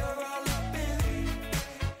 you're all up in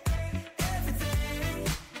everything.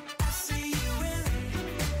 I see you in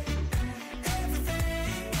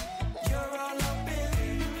everything, you're all up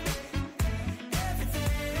in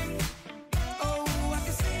everything. Oh, I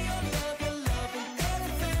can see your love in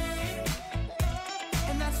everything,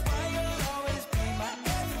 and that's why you'll always be my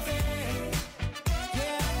everything.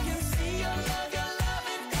 Yeah, I can see your love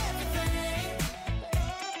in everything,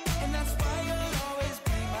 and that's why you'll always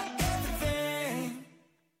be my everything.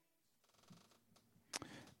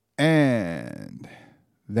 And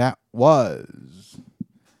that was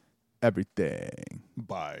everything.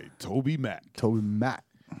 By Toby Mac. Toby Mac.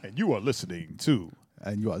 And you are listening to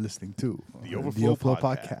And you are listening to The Overflow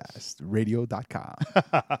Podcast. Radio.com.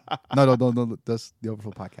 No. That's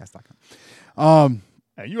theoverflowpodcast.com.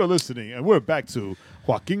 and you are listening, and we're back to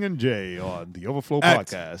Joaquin and Jay on The Overflow At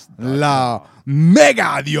Podcast. La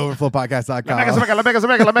Mega,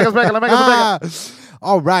 theoverflowpodcast.com.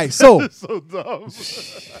 All right, so So dumb.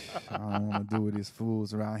 I don't want to do with these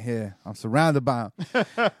fools around here. I'm surrounded by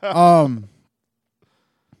them.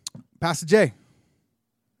 Pastor Jay,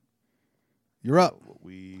 you're up.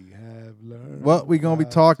 We have learned What we gonna be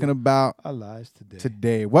talking about our lives today.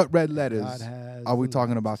 today? What red letters God has are we the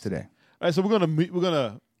talking about today? All right, so we're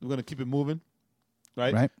gonna keep it moving,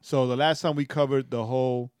 right? Right. So the last time we covered the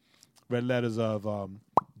whole red letters of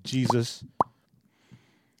Jesus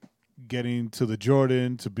getting to the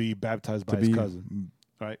Jordan to be baptized by his cousin,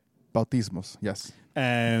 right? Bautismos, yes.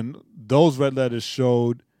 And those red letters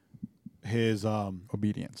showed his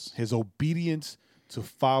Obedience. obedience to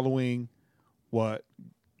following what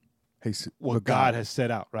What God has set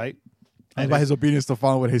out, right? And by his obedience to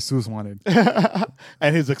follow what Jesus wanted.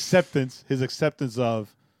 And his acceptance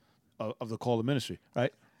of the call of ministry,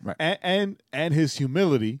 right? Right. And his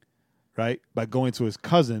humility, right, by going to his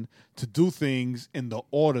cousin to do things in the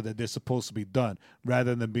order that they're supposed to be done,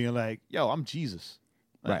 rather than being like, "Yo, I'm Jesus,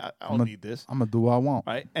 Right. I don't need this," I'm gonna do what I want.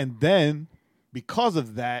 right? And then because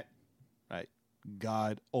of that, right,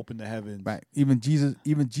 God opened the heavens, Right. Even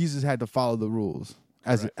Jesus had to follow the rules,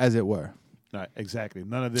 as it were. right? Exactly.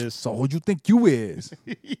 None of this. So who you think you is?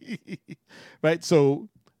 Right. So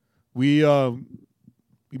we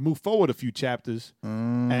move forward a few chapters,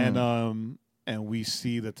 and we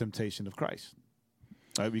see the temptation of Christ.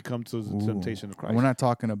 Right. We come to the temptation of Christ. We're not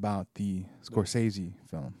talking about the Scorsese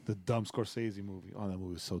film. The dumb Scorsese movie. Oh, that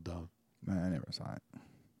movie was so dumb. Man, I never saw it.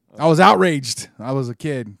 I was outraged. I was a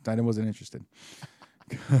kid. I wasn't interested.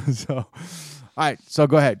 So, all right. So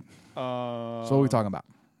go ahead. So what are we talking about?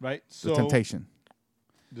 Right. The So temptation.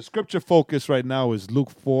 the scripture focus right now is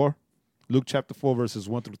Luke chapter 4, verses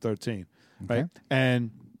 1 through 13. Right. Okay.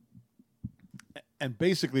 And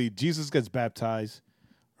basically Jesus gets baptized,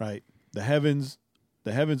 right? The heavens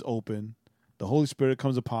open, the Holy Spirit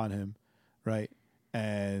comes upon him, right?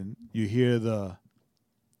 And you hear the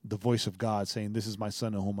voice of God saying, "This is my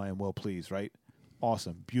son in whom I am well pleased," right?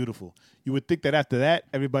 Awesome, beautiful. You would think that after that,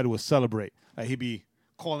 everybody would celebrate. Like he'd be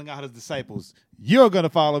calling out his disciples, "You're gonna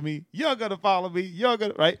follow me, you're gonna follow me, you're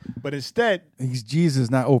gonna," right? But instead, He's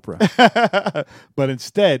Jesus, not Oprah. but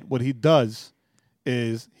instead, what he does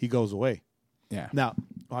is he goes away. Yeah. Now,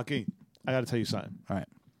 Joaquin, I got to tell you something. All right.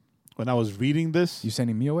 When I was reading this, You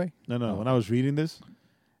sending me away? no. When I was reading this,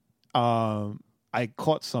 I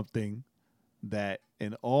caught something that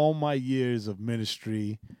in all my years of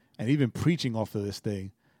ministry and even preaching off of this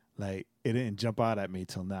thing, like it didn't jump out at me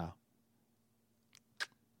till now.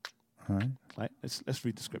 All right. Right? Let's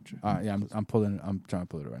read the scripture. Yeah, I'm trying to pull it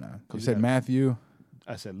right now. You you said got- Matthew.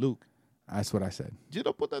 I said, Luke, That's what I said. you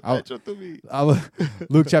don't put that I'll- picture to me.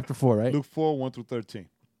 Luke chapter 4, right? Luke 4, 1 through 13.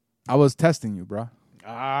 I was testing you, bro.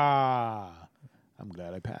 I'm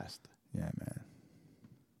glad I passed. Yeah, man.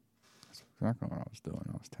 That's exactly what I was doing.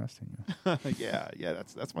 I was testing you. yeah,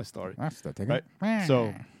 that's my story. That's the thing. Right?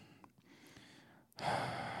 So,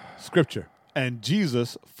 scripture. And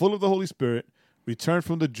Jesus, full of the Holy Spirit, returned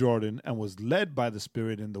from the Jordan and was led by the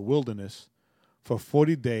Spirit in the wilderness for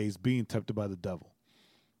 40 days, being tempted by the devil.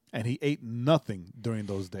 And he ate nothing during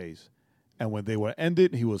those days. And when they were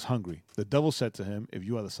ended, he was hungry. The devil said to him, if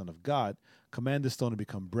you are the Son of God, command this stone to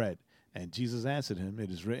become bread. And Jesus answered him, it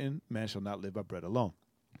is written, man shall not live by bread alone.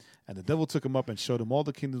 And the devil took him up and showed him all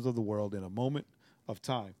the kingdoms of the world in a moment of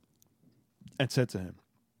time, and said to him,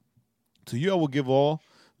 to you I will give all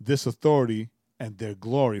this authority and their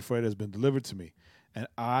glory, for it has been delivered to me, and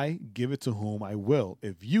I give it to whom I will.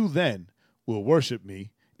 If you then will worship me,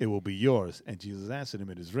 it will be yours. And Jesus answered him,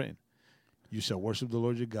 it is written, you shall worship the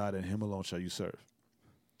Lord your God, and him alone shall you serve.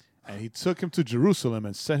 And he took him to Jerusalem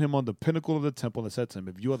and set him on the pinnacle of the temple and said to him,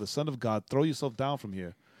 if you are the Son of God, throw yourself down from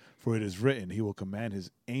here, for it is written, he will command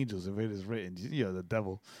his angels, if it is written, you're the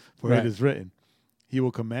devil, for it is written, he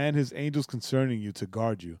will command his angels concerning you to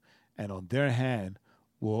guard you, and on their hand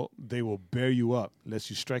they will bear you up, lest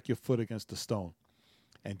you strike your foot against the stone.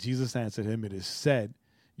 And Jesus answered him, it is said,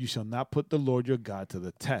 you shall not put the Lord your God to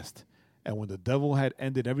the test. And when the devil had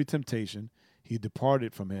ended every temptation, he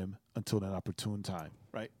departed from him until an opportune time,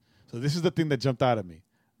 right? So this is the thing that jumped out at me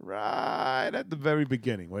right at the very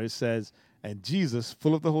beginning, where it says, and Jesus,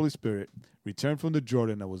 full of the Holy Spirit, returned from the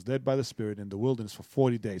Jordan and was led by the Spirit in the wilderness for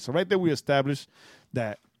 40 days. So right there we established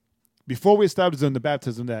that, before we established in the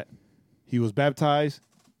baptism, that he was baptized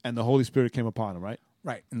and the Holy Spirit came upon him, right?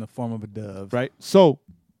 Right, in the form of a dove. Right? So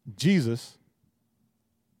Jesus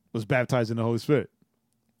was baptized in the Holy Spirit,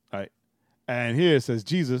 right? And here it says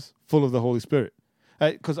Jesus, full of the Holy Spirit.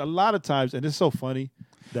 Because a lot of times, and it's so funny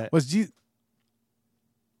that... Was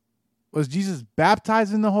Jesus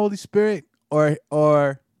baptized in the Holy Spirit,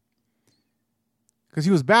 or because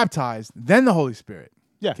he was baptized, then the Holy Spirit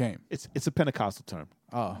came? It's a Pentecostal term.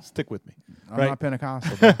 Oh, Stick with me. I'm right? not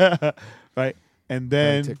Pentecostal. Bro. Right? And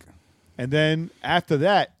then after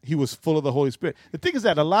that, he was full of the Holy Spirit. The thing is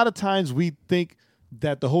that a lot of times we think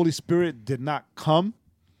that the Holy Spirit did not come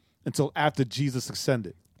until after Jesus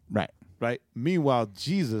ascended. Right? Meanwhile,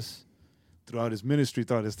 Jesus, throughout his ministry,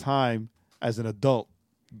 throughout his time as an adult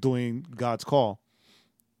doing God's call,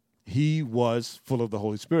 he was full of the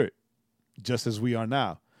Holy Spirit, just as we are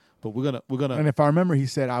now. But we're gonna. And if I remember, he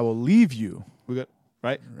said, "I will leave you."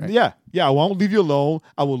 Right? Yeah. I won't leave you alone.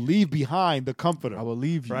 I will leave behind the Comforter. I will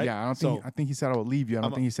leave you. Right? Yeah, I think he said, "I will leave you." I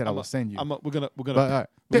don't think he said, "I will send you." We're gonna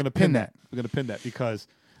pin that. We're gonna pin that because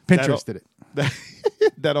Pinterest did it.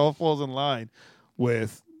 That all falls in line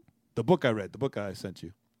with the book I read, the book I sent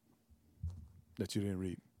you, that you didn't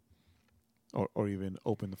read, or even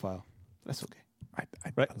open the file. That's okay. I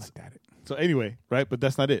right? looked at it. So anyway, right? But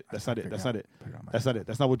that's not it. That's not it. That's not it.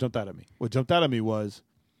 That's not what jumped out at me. What jumped out at me was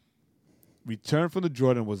returned from the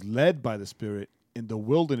Jordan, was led by the Spirit in the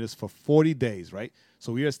wilderness for 40 days, right?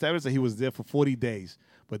 So we established that he was there for 40 days.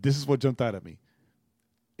 But this is what jumped out at me.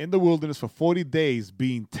 In the wilderness for 40 days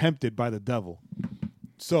being tempted by the devil.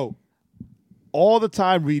 So all the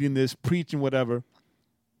time reading this, preaching, whatever,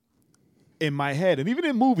 in my head, and even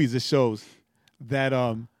in movies, it shows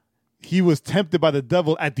that he was tempted by the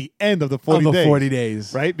devil at the end of the 40 days. 40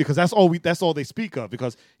 days. Right? Because that's all they speak of,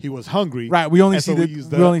 because he was hungry. Right. We only see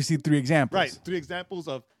three examples. Right. 3 examples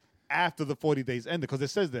of after the 40 days ended, because it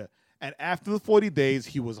says there, and after the 40 days,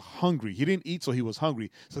 he was hungry. He didn't eat, so he was hungry.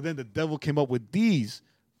 So then the devil came up with these,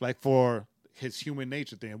 like for his human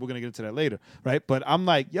nature thing. And we're going to get into that later. Right? But I'm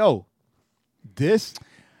like, yo, this,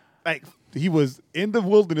 like, he was in the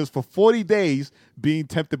wilderness for 40 days being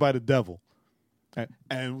tempted by the devil.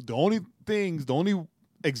 And the only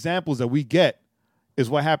examples that we get is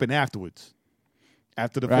what happened afterwards,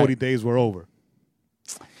 after the 40 days were over.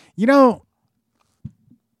 You know,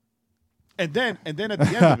 and then at the end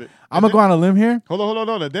of it, I'm gonna go on a limb here. Hold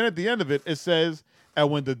on. And then at the end of it, it says,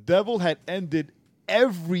 and when the devil had ended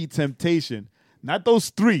every temptation, not those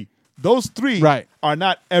three. Those three are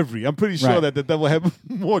not every. I'm pretty sure that the devil had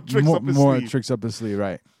more tricks up his sleeve. More tricks up his sleeve,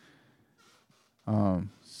 right?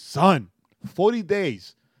 Son. 40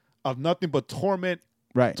 days of nothing but torment,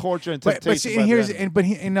 torture, and temptation. But see, and here's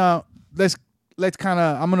let's kind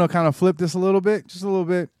of, I'm gonna kind of flip this a little bit, just a little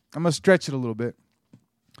bit. I'm gonna stretch it a little bit.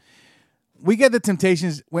 We get the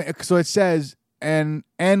temptations, so it says, and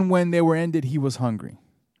when they were ended, he was hungry.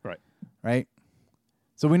 Right.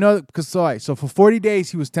 So we know so for 40 days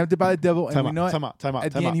he was tempted by the devil, and we know at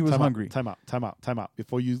the end he was hungry. Time out.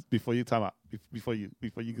 Before you continue, time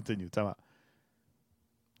out.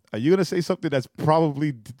 Are you going to say something that's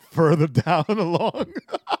probably further down along?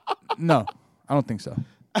 No, I don't think so.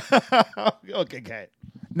 Okay, go ahead.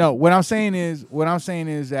 No, what I'm saying is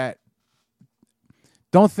that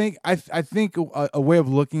don't think, I think a way of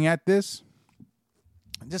looking at this,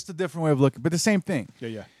 just a different way of looking, but the same thing.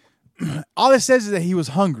 Yeah. All it says is that he was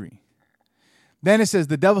hungry. Then it says,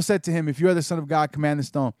 the devil said to him, if you are the Son of God, command the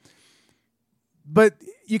stone. But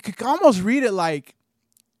you could almost read it like,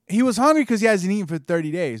 he was hungry because he hasn't eaten for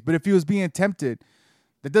 30 days. But if he was being tempted,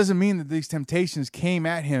 that doesn't mean that these temptations came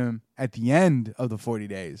at him at the end of the 40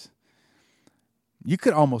 days. You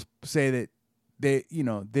could almost say that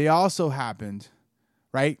they also happened,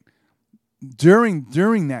 right?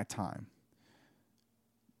 During that time.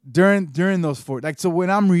 During those 40, like, so when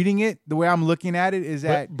I'm reading it, the way I'm looking at it is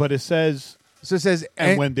that, but it says, so it says,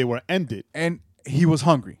 and when they were ended, and he was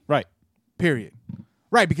hungry, right? Period.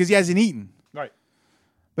 Right, because he hasn't eaten. Right.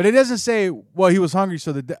 But it doesn't say, well, he was hungry.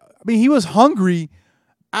 So he was hungry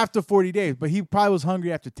after 40 days, but he probably was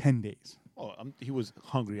hungry after 10 days. Oh, he was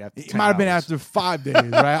hungry after 10 It might have been hours. after 5 days,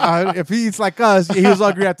 right? If he eats like us, he was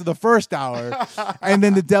hungry after the first hour. And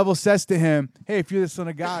then the devil says to him, hey, if you're the son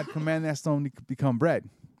of God, command that stone to become bread.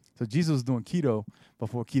 So Jesus was doing keto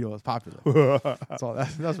before keto was popular. That's all.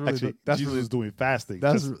 That's really. Actually, that's Jesus really, was doing fasting.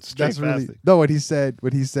 That's just straight that's really. fasting. No, what he said.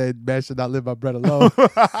 Man should not live by bread alone.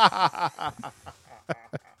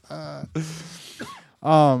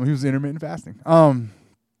 He was intermittent fasting.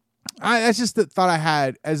 That's just the thought I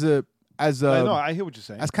had as a. No, I hear what you're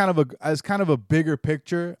saying. As kind of a bigger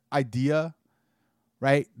picture idea,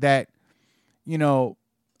 right? That, if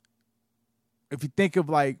you think of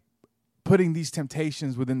like putting these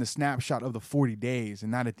temptations within the snapshot of the 40 days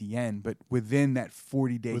and not at the end, but within that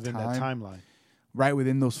 40-day within time, that timeline. right?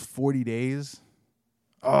 Within those 40 days,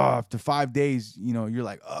 after 5 days, you're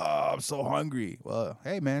like, I'm so hungry. Well,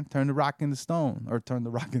 hey man, turn the rock into stone, or turn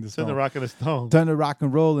the rock into stone. Turn the rock and the stone. Turn the rock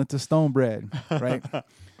and roll into stone bread, right?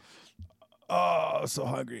 So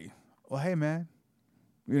hungry. Well, hey man,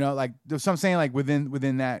 like so I'm saying, like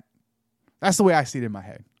within that, that's the way I see it in my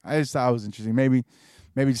head. I just thought it was interesting. Maybe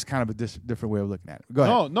just kind of a different way of looking at it. Go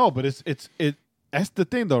ahead. No, but it's that's the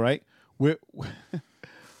thing though, right? We're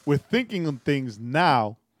thinking of things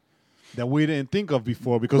now that we didn't think of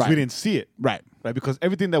before because Right. we didn't see it. Right. Right? Because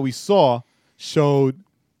everything that we saw showed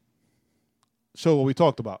what we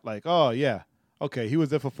talked about. Like, oh yeah, okay, he was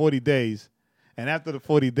there for 40 days, and after the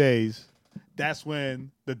 40 days, that's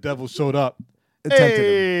when the devil showed up. It tempted him.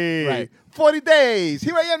 Hey, Right. 40 days,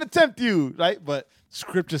 here I am to tempt you, right? But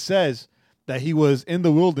Scripture says that he was in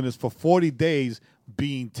the wilderness for 40 days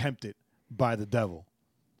being tempted by the devil,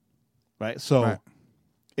 right? So Right.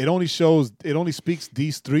 it only speaks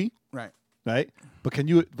these three, Right. right?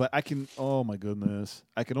 Oh my goodness,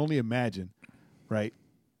 I can only imagine, right?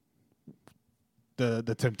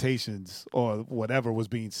 The temptations or whatever was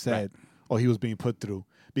being said or he was being put through.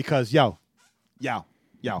 Because yo,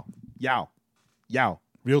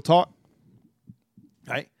 real talk,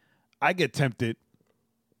 right? I get tempted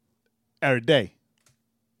every day,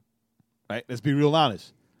 right? Let's be real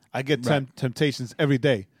honest. I get temptations every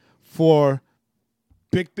day for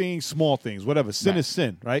big things, small things, whatever. Sin is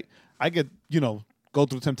sin, right? I get, go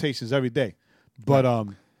through temptations every day. But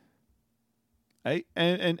right?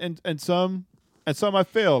 And some I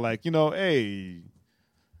fail, like, hey,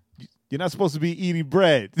 you're not supposed to be eating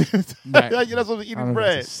bread. Right. You're not supposed to be I don't eating know if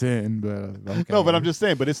bread. it's a sin, but okay. No, but I'm just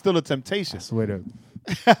saying, but it's still a temptation. That's a way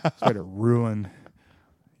to ruin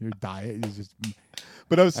your diet. It's just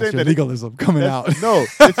But I'm that's saying your that legalism coming out. No,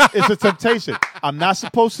 it's a temptation. I'm not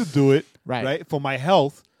supposed to do it, Right. for my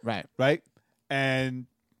health, Right. right? And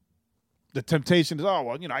the temptation is, oh,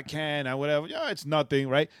 well, I can and whatever. Yeah, it's nothing,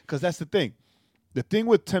 right? Because that's the thing. The thing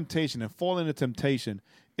with temptation and falling into temptation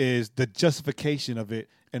is the justification of it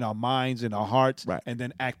in our minds, in our hearts, Right. and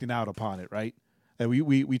then acting out upon it, right? And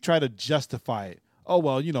we try to justify it. Oh,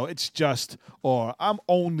 well, it's just, or I'm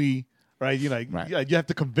only, right? Right. You have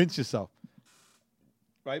to convince yourself,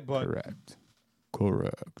 right? But Correct.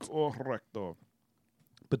 Correcto.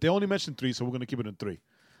 But they only mentioned 3, so we're going to keep it in 3.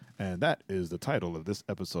 And that is the title of this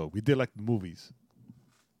episode. We did like the movies.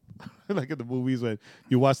 Like in the movies when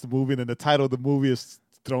you watch the movie and then the title of the movie is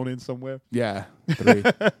thrown in somewhere. Yeah. 3.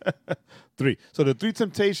 3. So the 3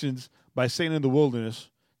 temptations by Satan in the wilderness,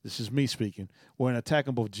 this is me speaking, were an attack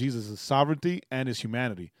on both Jesus' sovereignty and his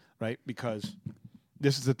humanity, right? Because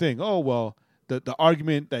this is the thing. Oh, well, the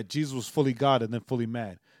argument that Jesus was fully God and then fully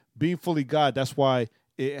man. Being fully God, that's why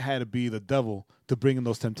it had to be the devil to bring in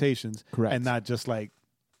those temptations. Correct. And not just like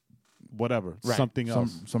whatever, Right. something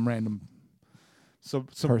else. Some random. Some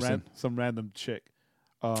person. some random chick.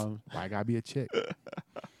 Why gotta be a chick?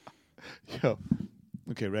 Yo.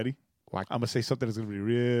 Okay, ready? Why? I'm gonna say something that's gonna be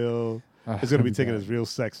real. It's Here gonna be we taken go. as real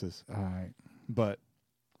sexist. All right. But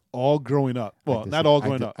all growing up, well, I not all I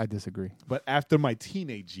growing up, I disagree. but after my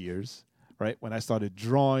teenage years, right, when I started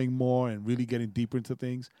drawing more and really getting deeper into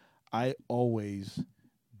things, I always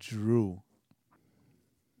drew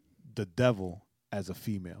the devil as a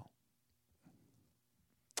female.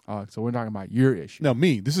 So we're talking about your issue. No,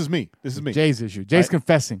 me. This is me. Jay's issue. Jay's I-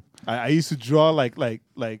 confessing. I used to draw like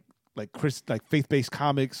faith-based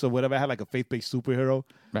comics or whatever. I had like a faith-based superhero,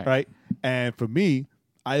 Right. right? And for me,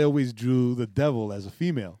 I always drew the devil as a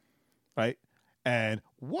female, right? And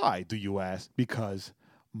why, do you ask? Because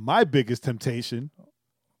my biggest temptation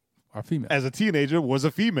Our female. as a teenager was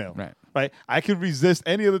a female, Right. right? I could resist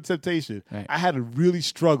any other temptation. Right. I had to really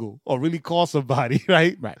struggle or really call somebody,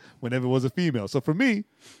 right? Right. Whenever it was a female. So for me,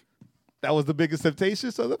 that was the biggest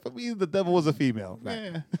temptation. So for me, the devil was a female. Right.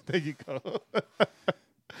 Yeah, there you go.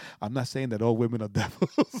 I'm not saying that all women are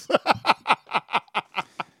devils.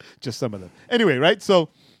 Just some of them. Anyway, right? So,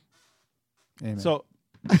 Amen.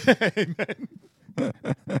 Amen.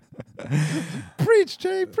 Preach,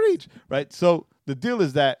 Jay, preach. Right. So the deal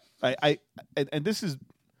is that and this is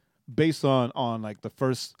based on like the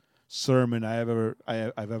first sermon I've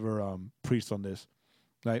ever preached on this,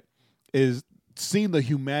 right? Is seeing the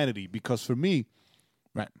humanity, because for me,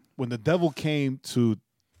 right. when the devil came to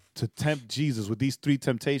tempt Jesus with these 3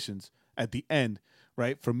 temptations at the end,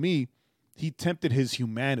 right? For me, he tempted his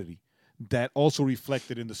humanity that also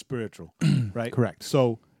reflected in the spiritual, right? Correct.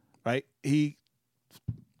 So, right, he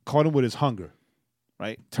caught him with his hunger,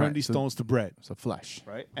 right? Turn Right, these so- stones to bread, So flesh.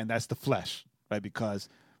 right? And that's the flesh, right? Because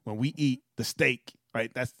when we eat the steak,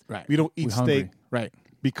 right? That's Right. We don't eat We steak hungry. Right.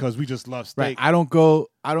 because we just love Right. steak. I don't go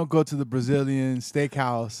to the Brazilian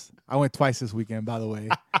steakhouse. I went twice this weekend, by the way.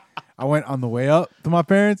 I went on the way up to my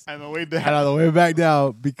parents And the way and down, on the way back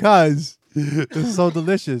down because it was so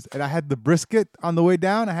delicious. And I had the brisket on the way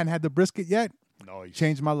down. I hadn't had the brisket yet. no, you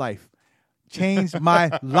Changed my life. Changed my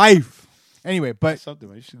life. Anyway, but something.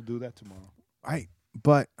 Man. You should do that tomorrow.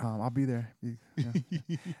 I'll be there. Yeah.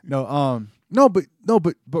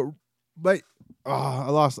 But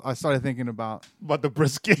I started thinking about But the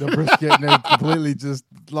brisket, the brisket and then completely just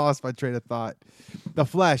lost my train of thought. The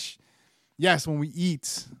flesh. Yes, when we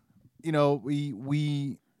eat, when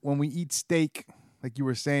we eat steak, like you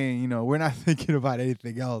were saying, we're not thinking about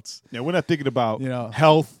anything else. yeah, we're not thinking about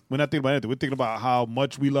health. We're not thinking about anything. We're thinking about how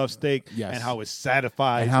much we love steak Yes. and how it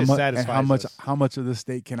satisfies. And satisfies us. how much of the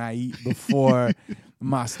steak can I eat before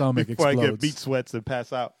my stomach Before explodes? I get beat sweats and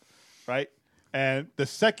pass out, right? And the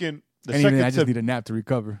second I just need a nap to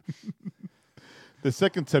recover. the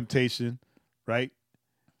second temptation, right,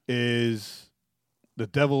 is the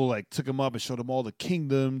devil like took him up and showed him all the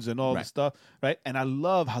kingdoms and all the Right. stuff, right? And I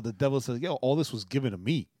love how the devil says, "Yo, all this was given to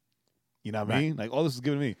me." You know what I Right. mean? Like all this was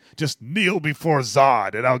given to me. Just kneel before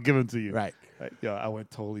Zod, and I'll give him to you. Right. Right? Yeah, I went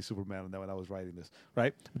totally Superman on that when I was writing this.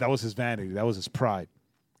 Right? That was his vanity. That was his pride.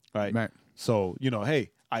 Right. Right. So hey,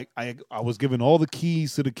 I was given all the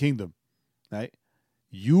keys to the kingdom. Right?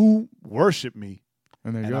 You worship me,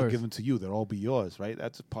 And they're and I'll yours. give them to you. They'll all be yours. Right?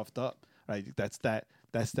 That's puffed up. Right? That's that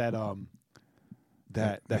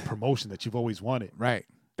promotion that you've always wanted. Right.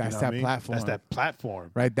 You That's know what that I mean? platform. That's that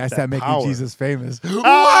platform. Right. That's that that making power. Jesus famous.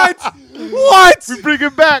 What? What? We bring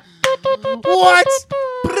it back. What?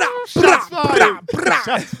 Shots fired.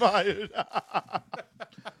 Shots fired.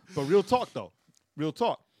 But real talk, though. Real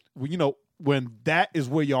talk. Well, when that is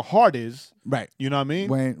where your heart is, Right. you know what I mean?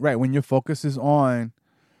 When your focus is on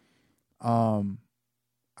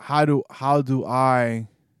how do I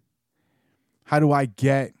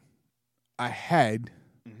get ahead,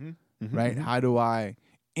 right? How do I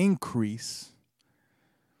increase?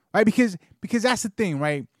 Right? Because that's the thing,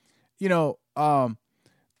 right?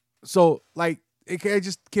 So like it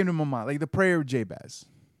just came to my mind, like the prayer of Jabez.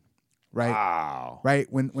 Right? Wow. Right?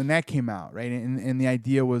 When that came out, right? And the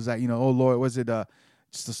idea was that, oh Lord, was it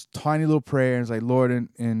just a tiny little prayer, and it's like, Lord,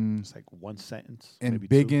 in It's like one sentence. and maybe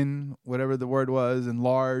biggin, whatever the word was, and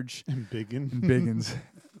large two. Biggin. and biggins.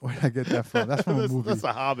 Where did I get that from? That's from a movie. That's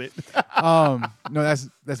a Hobbit. No, that's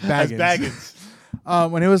Baggins. That's Baggins.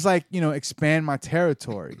 When it was like, expand my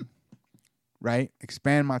territory, right?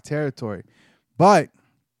 Expand my territory. But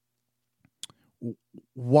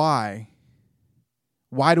why?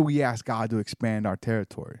 Why do we ask God to expand our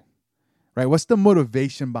territory? Right? What's the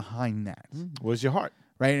motivation behind that? Where's your heart?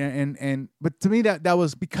 Right? And but to me that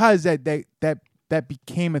was because that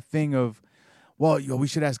became a thing of, well, we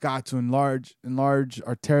should ask God to enlarge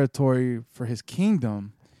our territory for His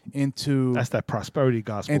kingdom into That's that prosperity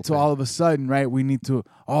gospel. and so thing. all of a sudden, right, we need to,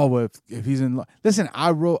 well, if he's in, listen, I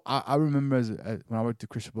remember when I worked at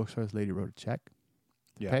Christian Bookstore, this lady wrote a check.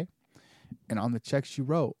 Yeah. Okay. And on the check, she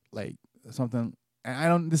wrote like something,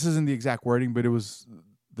 and this isn't the exact wording, but it was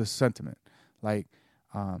the sentiment. Like,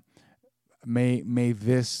 may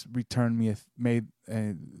this return me, may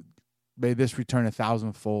this return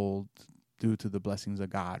 1,000-fold due to the blessings of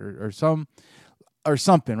God or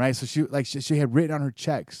something, right? So she had written on her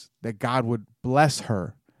checks that God would bless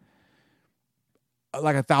her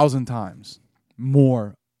like 1,000 times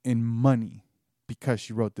more in money because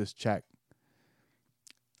she wrote this check,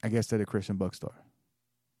 I guess, at a Christian bookstore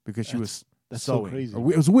because she was that's so sewing. crazy.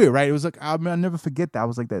 It was weird, right? It was like I'll never forget that. I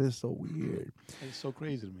was like, that is so weird. It's so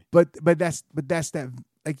crazy to me. But that's that,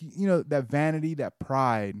 like, you know, that vanity, that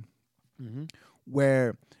pride,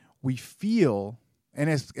 where we feel, and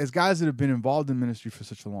as guys that have been involved in ministry for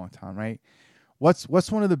such a long time, right? What's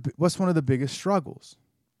one of the biggest struggles,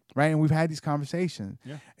 right? And we've had these conversations,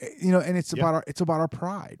 you know, and it's about our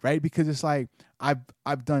pride, right? Because it's like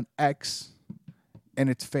I've done X, and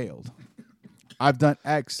it's failed. I've done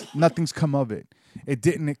X, nothing's come of it. It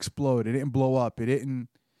didn't explode. It didn't blow up. It didn't,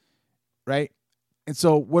 right? And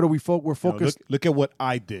so what are we we're focused? Look at what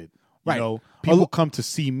I did. Right. You know, people come to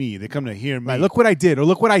see me. They come to hear me. Right, look what I did, or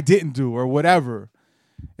look what I didn't do, or whatever.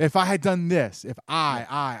 If I had done this, if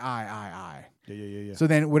I. Yeah. So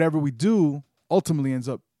then whatever we do ultimately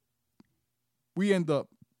we end up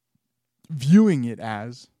viewing it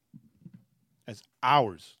as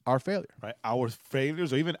ours, our failure. right? Our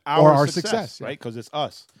failures, or even Or our our success, success, yeah. right? Because it's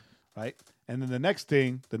us, right? And then the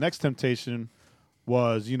next temptation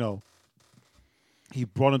was, you know, he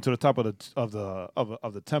brought them to the top of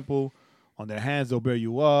the temple. On their hands, they'll bear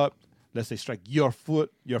you up, lest they strike your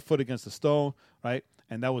foot against the stone, right?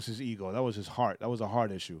 And that was his ego. That was his heart. That was a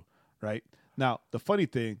heart issue, right? Now, the funny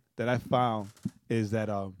thing that I found is that,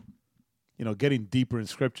 you know, getting deeper in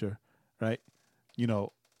Scripture, right? You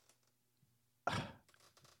know,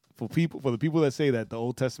 for the people that say that the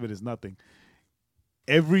Old Testament is nothing,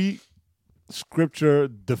 every Scripture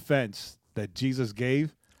defense that Jesus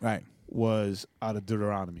gave, Right. was out of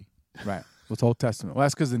Deuteronomy. Right. What's Old Testament? Well,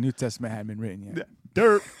 that's because the New Testament hadn't been written yet.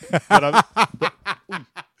 Dirt.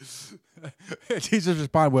 Jesus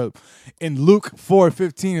responded with, in Luke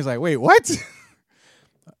 4:15, he's like, wait, what?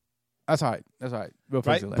 That's all right. Real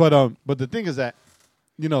Right? fast, But the thing is that,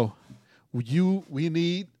 you know, we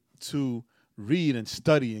need to read and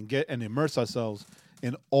study and get and immerse ourselves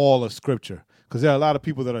in all of Scripture, because there are a lot of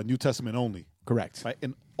people that are New Testament only. Correct. Right?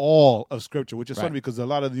 In all of Scripture, which is Right. funny because a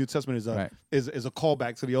lot of the New Testament is Right. is a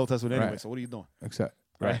callback to the Old Testament anyway. Right. So what are you doing? Except,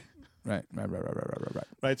 Right. Right.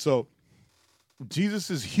 Right? So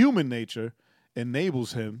Jesus' human nature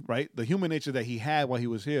enables him, right? The human nature that he had while he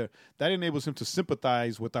was here, that enables him to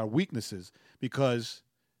sympathize with our weaknesses, because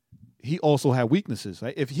he also had weaknesses,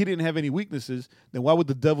 right? If he didn't have any weaknesses, then why would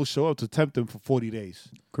the devil show up to tempt him for 40 days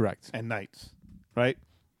Correct. and nights, right?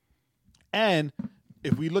 And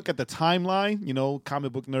if we look at the timeline, you know,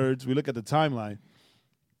 comic book nerds, we look at the timeline,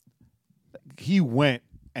 he went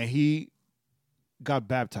and he got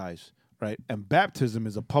baptized, right? And baptism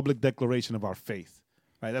is a public declaration of our faith,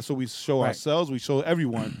 right? That's what we show Right. ourselves. We show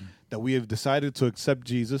everyone that we have decided to accept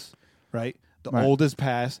Jesus, right? The Right. old has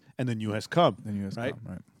passed and the new has come, Then you right?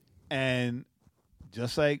 Right. And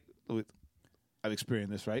just like I've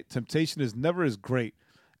experienced this, right? Temptation is never as great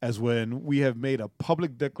as when we have made a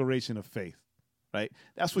public declaration of faith, right?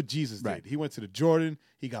 That's what Jesus Right. did. He went to the Jordan,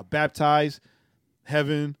 he got baptized,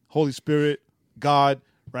 heaven, Holy Spirit, God,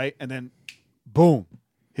 right? And then, boom,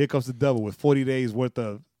 here comes the devil with 40 days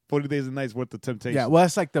and nights worth of temptation. Yeah, well,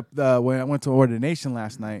 that's like the when I went to ordination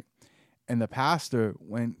last night, and the pastor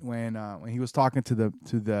when he was talking to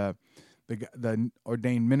the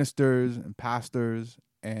ordained ministers and pastors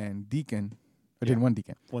and deacon, one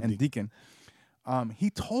deacon, he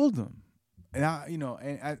told them, and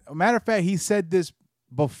a matter of fact, he said this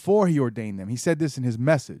before he ordained them. He said this in his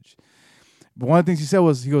message. But one of the things he said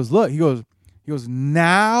was, he goes,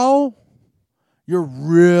 now you're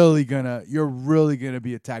really gonna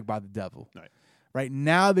be attacked by the devil. Right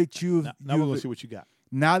now that Now we're going to see what you got.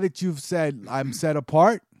 now that you've said I'm set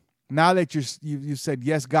apart, now that you've said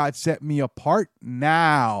yes, God set me apart,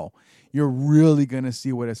 now you're really gonna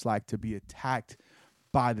see what it's like to be attacked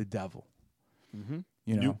by the devil. Mm-hmm.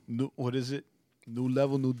 You know, New, what is it? New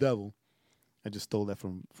level, new devil. I just stole that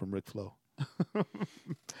from Rick Flo.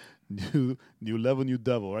 New level, new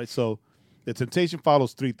devil, right? So the temptation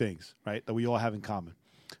follows three things, right, that we all have in common.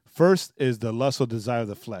 First is the lust or desire of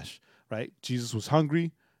the flesh, right? Jesus was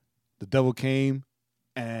hungry. The devil came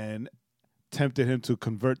and tempted him to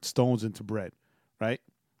convert stones into bread, right?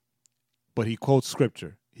 But he quotes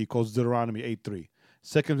scripture. He quotes Deuteronomy 8:3.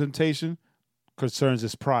 Second temptation concerns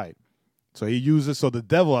his pride. So he uses, the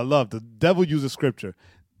devil uses scripture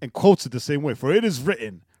and quotes it the same way. For it is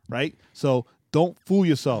written, right? So don't fool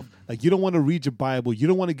yourself. Like, you don't want to read your Bible. You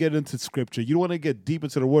don't want to get into scripture. You don't want to get deep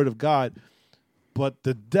into the word of God. But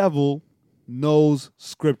the devil knows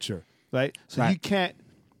scripture, right? So Right.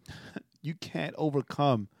 you can't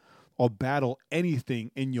overcome or battle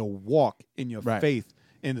anything in your walk, in your Right. faith,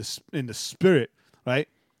 in the spirit, right?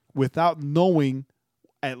 Without knowing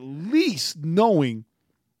at least knowing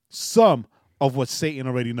some of what Satan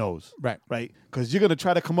already knows. Right. Right? Because you're going to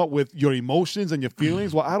try to come up with your emotions and your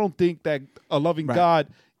feelings. Well, I don't think that a loving God,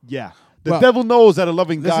 yeah. The devil knows that a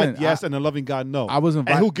loving God, yes, and a loving God, no. I was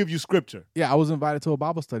invited. And he'll give you scripture. Yeah, I was invited to a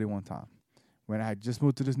Bible study one time when I had just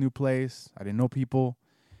moved to this new place. I didn't know people,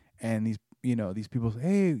 and these people,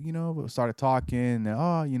 hey, started talking. And,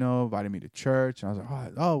 invited me to church, and I was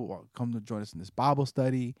like, well, come to join us in this Bible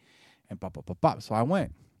study, and blah blah blah blah. So I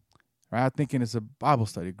went. Right, I'm thinking it's a Bible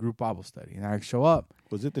study, group Bible study, and I show up.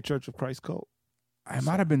 Was it the Church of Christ cult? It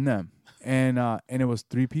might have been them, and it was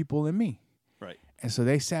 3 people and me. Right. And so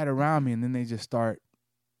they sat around me, and then they just start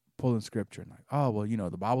pulling scripture and like, oh well,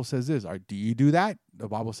 the Bible says this. Or do you do that? The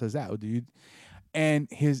Bible says that. Or do you? And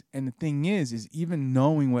the thing is even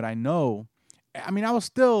knowing what I know, I mean, it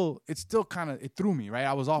still it threw me, right?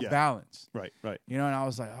 I was off balance. Right. And I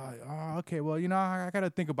was like, oh, okay, well, I got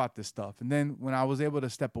to think about this stuff. And then when I was able to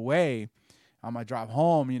step away on my drive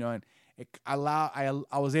home, and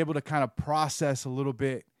I was able to kind of process a little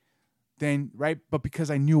bit then, right? But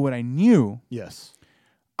because I knew what I knew, yes,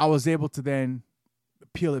 I was able to then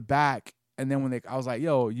peel it back. And then when I was like,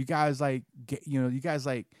 yo, you guys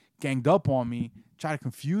ganged up on me, try to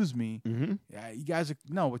confuse me. Mm-hmm. Yeah, you guys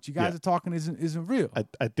what you guys are talking isn't real.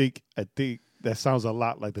 I think that sounds a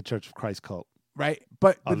lot like the Church of Christ cult. Right.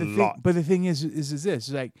 But the thing is this.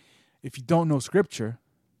 It's like, if you don't know scripture,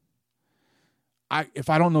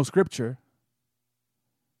 if I don't know scripture,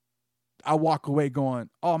 I walk away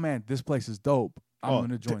going, oh man, this place is dope. I'm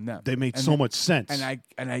going to join them. They made so much sense.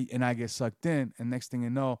 And I get sucked in, and next thing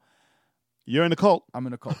you know, you're in a cult. I'm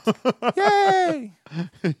in a cult. Yay!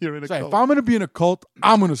 You're in a cult. If I'm going to be in a cult,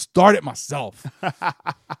 I'm going to start it myself.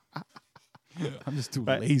 I'm just too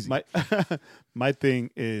lazy. My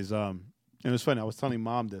thing is, and it was funny. I was telling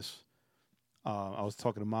Mom this. I was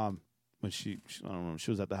talking to Mom when she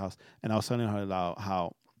was at the house, and I was telling her about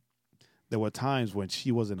how there were times when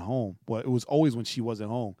she wasn't home. Well, it was always when she wasn't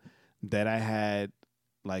home that I had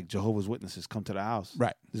like Jehovah's Witnesses come to the house.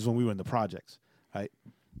 Right. This is when we were in the projects, right?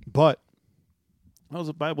 But I was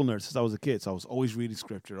a Bible nerd since I was a kid, so I was always reading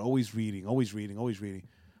scripture, always reading. Always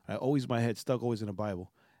my head stuck always in the Bible.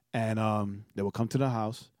 And they would come to the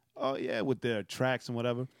house, with their tracts and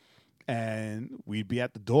whatever, and we'd be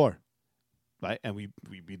at the door, right? And we'd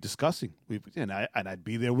be discussing. I'd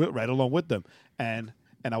be there right along with them. And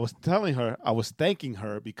I was telling her, I was thanking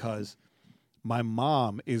her because my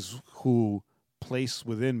mom is who placed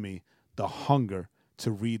within me the hunger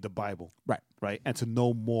to read the Bible. Right. And to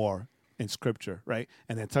know more in scripture. Right.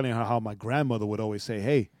 And then telling her how my grandmother would always say,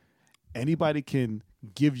 hey, anybody can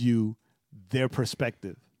give you their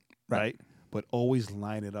perspective. Right. But always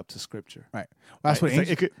line it up to scripture. Right. Well, that's what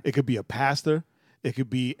it could be a pastor. It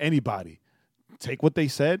could be anybody. Take what they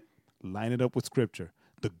said, line it up with scripture.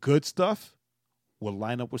 The good stuff will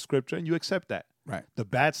line up with scripture, and you accept that. Right. The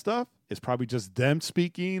bad stuff is probably just them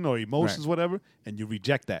speaking or emotions, whatever, and you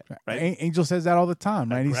reject that. Right. Angel says that all the time,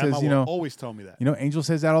 right? He says, always tell me that. Angel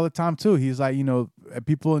says that all the time too. He's like,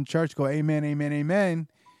 people in church go, amen, amen, amen,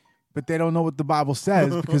 but they don't know what the Bible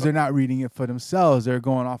says because they're not reading it for themselves. They're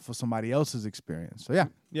going off of somebody else's experience. So yeah.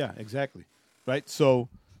 Yeah, exactly. Right. So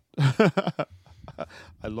I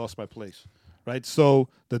lost my place. Right. So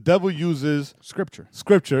the devil uses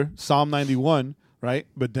scripture, Psalm 91. Right.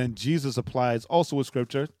 But then Jesus applies also with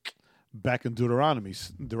scripture back in Deuteronomy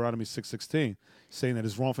 6:16, saying that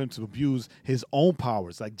it's wrong for him to abuse his own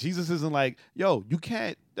powers. Like Jesus isn't like, yo, you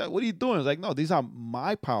can't. What are you doing? It's like, no, these are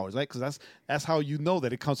my powers. Right. Because that's how you know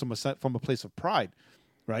that it comes from a place of pride.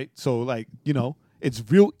 Right. So like, it's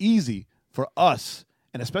real easy for us,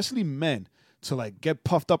 and especially men, to like get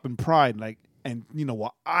puffed up in pride. Like, and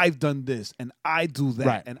well, I've done this and I do that,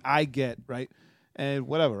 right, and I get right and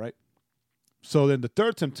whatever, right? So then the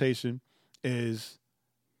third temptation is,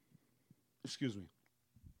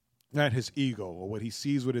 right, his ego, or what he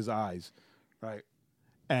sees with his eyes, right?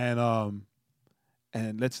 And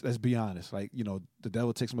let's be honest, like, the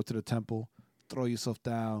devil takes him up to the temple, throw yourself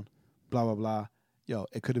down, blah blah blah. Yo,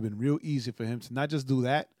 it could have been real easy for him to not just do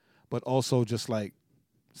that, but also just like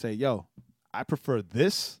say, yo, I prefer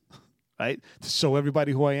this. Right? To show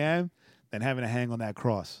everybody who I am than having to hang on that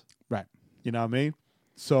cross. Right. You know what I mean?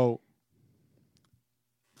 So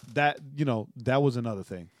that was another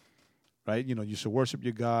thing. Right? You should worship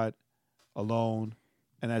your God alone,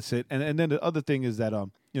 and that's it. And then the other thing is that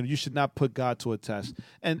you should not put God to a test.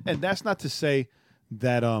 And that's not to say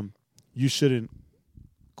that you shouldn't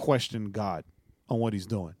question God on what he's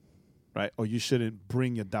doing. Right, or you shouldn't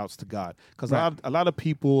bring your doubts to God, because a lot of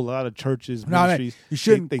people, a lot of churches, ministries, you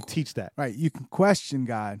shouldn't. They teach that. Right, you can question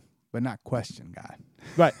God, but not question God.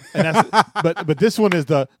 Right. And that's but this one is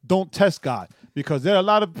the don't test God, because there are a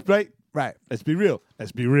lot of right. Let's be real.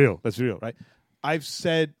 Right. I've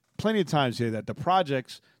said plenty of times here that the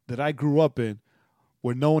projects that I grew up in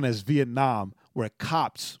were known as Vietnam, where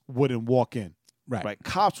cops wouldn't walk in. Right.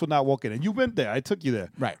 Cops would not walk in. And you went there. I took you there.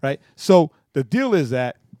 Right. So the deal is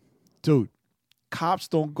that, dude, cops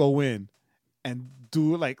don't go in and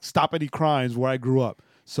do stop any crimes where I grew up.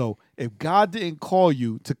 So if God didn't call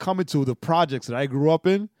you to come into the projects that I grew up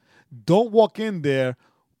in, don't walk in there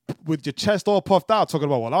with your chest all puffed out talking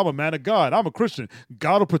about, well, I'm a man of God. I'm a Christian.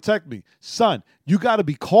 God will protect me. Son, you got to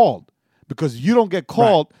be called, because you don't get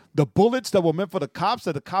called. Right. The bullets that were meant for the cops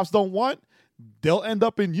that the cops don't want, they'll end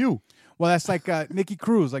up in you. Well, that's like Nicky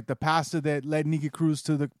Cruz, like the pastor that led Nicky Cruz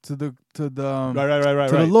to the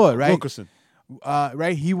Lord, right? Wilkerson.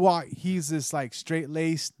 Right. He's this straight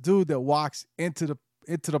laced dude that walks into the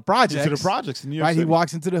projects. Into the projects in New York City. He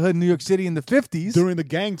walks into the hood in New York City in the 50s. During the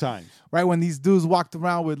gang times. Right, when these dudes walked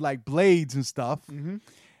around with blades and stuff. Mm-hmm.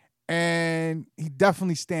 And he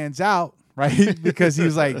definitely stands out, right? Because he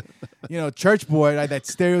was church boy, right? That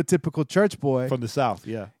stereotypical church boy. From the South,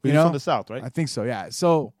 yeah. He's from the South, right? I think so, yeah.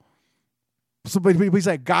 But he's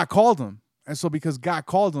God called him. And so because God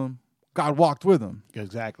called him, God walked with him.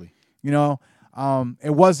 Exactly. It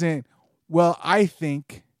wasn't, well, I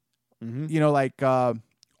think, mm-hmm.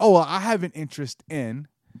 I have an interest in,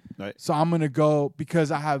 right. So I'm going to go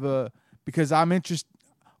because I'm interested.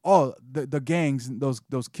 Oh, the gangs,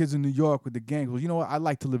 those kids in New York with the gangs. Well, you know what? I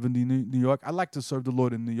like to live in New York. I like to serve the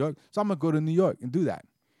Lord in New York. So I'm going to go to New York and do that.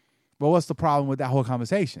 But what's the problem with that whole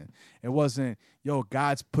conversation? It wasn't,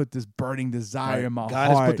 God's put this burning desire in my heart. God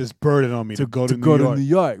has put this burden on me to go to New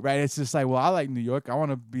York, right? It's just well, I like New York. I want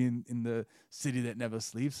to be in the city that never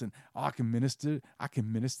sleeps, and I can minister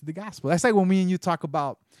the gospel. That's like when me and you talk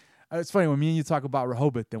about, it's funny, when me and you talk about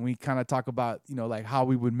Rehoboth, and we kind of talk about, how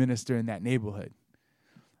we would minister in that neighborhood,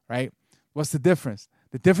 right? What's the difference?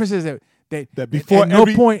 The difference is that before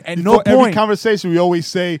every conversation, we always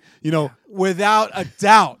say, without a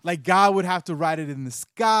doubt, God would have to write it in the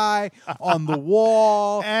sky, on the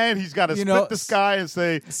wall, and he's got to split the sky and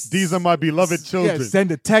say, "These are my beloved children." Yeah,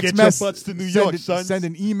 send a text message. Get your butts to New York, son. Send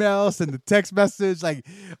an email. Send a text message.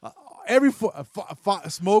 Every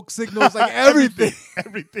smoke signals, everything.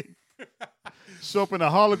 Everything. Show up in a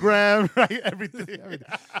hologram, right? Everything.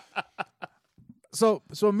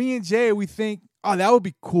 So me and Jay, we think, that would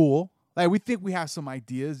be cool. We think we have some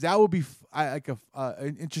ideas. That would be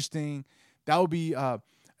interesting. That would be, I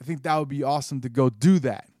think that would be awesome to go do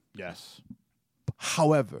that. Yes.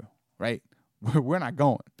 However, right, we're not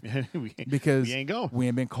going because we ain't going. We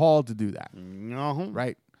ain't been called to do that. No.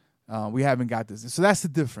 Right. We haven't got this. So that's the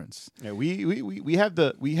difference. Yeah, we have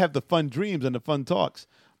the fun dreams and the fun talks,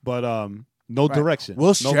 but no direction.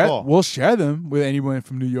 We'll share them with anyone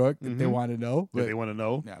from New York if they want to know. If they want to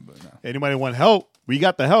know. Yeah, but no. Anybody want help? We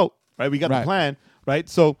got the help, right? We got the plan, right?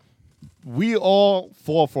 So we all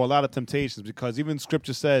fall for a lot of temptations, because even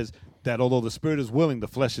Scripture says that although the spirit is willing, the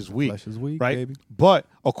flesh is weak. Flesh is weak, right? baby. But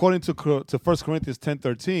according to 1 Corinthians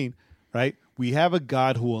 10:13, right, we have a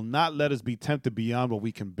God who will not let us be tempted beyond what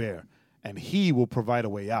we can bear, and He will provide a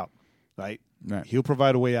way out, right? He'll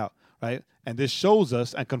provide a way out, right? And this shows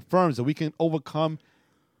us and confirms that we can overcome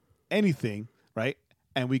anything, right?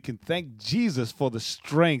 And we can thank Jesus for the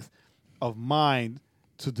strength of mind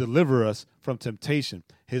to deliver us from temptation.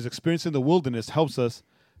 His experience in the wilderness helps us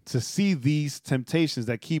to see these temptations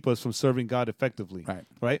that keep us from serving God effectively,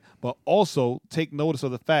 right? But also take notice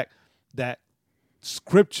of the fact that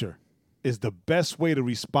Scripture is the best way to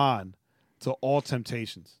respond to all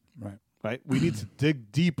temptations, right? We need to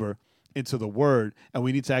dig deeper into the Word, and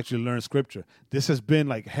we need to actually learn Scripture. This has been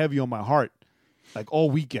heavy on my heart,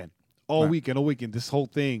 all weekend. This whole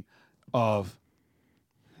thing of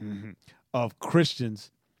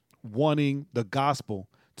Christians wanting the gospel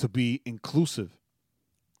to be inclusive,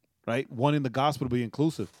 right? Wanting the gospel to be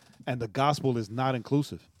inclusive, and the gospel is not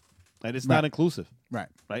inclusive, and it's not inclusive, right?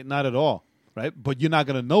 Not at all, right? But you're not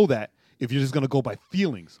going to know that if you're just going to go by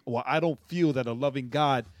feelings. Well, I don't feel that a loving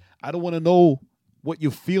God. I don't want to know what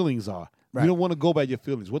your feelings are. You don't want to go by your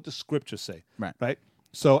feelings. What does Scripture say, right?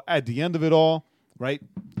 So at the end of it all, right?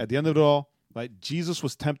 Jesus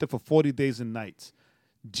was tempted for 40 days and nights.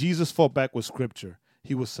 Jesus fought back with Scripture.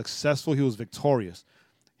 He was successful. He was victorious.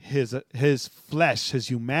 His flesh, his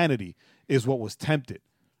humanity is what was tempted,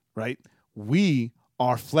 right? We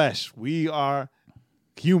are flesh. We are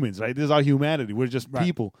humans, right? This is our humanity. We're just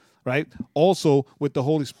people, right? Also with the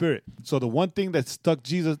Holy Spirit. So the one thing that stuck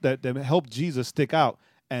Jesus, that helped Jesus stick out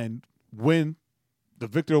and win the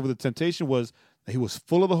victory over the temptation was that he was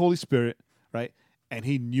full of the Holy Spirit, right? and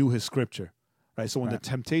he knew his scripture, right? So when the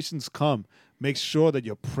temptations come, make sure that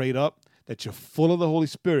you're prayed up, that you're full of the Holy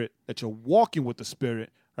Spirit, that you're walking with the Spirit,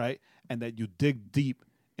 right? And that you dig deep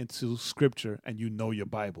into scripture and you know your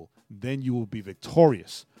Bible. Then you will be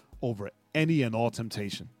victorious over any and all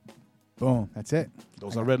temptation. Boom. That's it.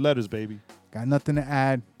 Those are red letters, baby. Got nothing to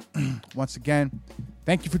add. Once again,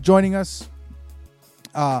 thank you for joining us.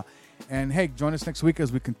 And hey, join us next week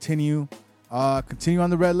as we continue on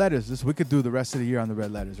the red letters. We could do the rest of the year on the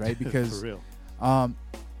red letters, right? Because For real.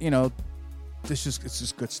 it's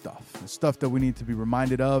just good stuff. It's stuff that we need to be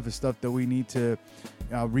reminded of. It's stuff that we need to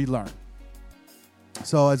relearn.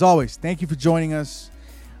 So as always, thank you for joining us.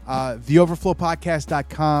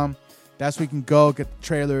 TheOverflowPodcast.com. That's where you can go, get the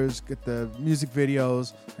trailers, get the music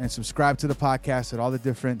videos, and subscribe to the podcast at all the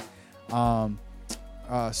different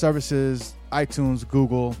services, iTunes,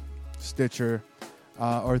 Google, Stitcher,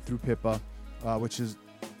 or through Pippa, which is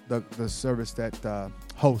the service that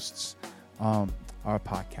hosts our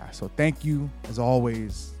podcast. So thank you, as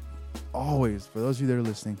always, for those of you that are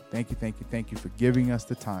listening, thank you for giving us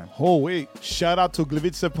the time. Oh, wait. Shout out to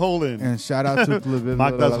Gliwice, Poland. And shout out to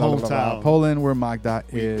Magda's hometown. Poland, where Magda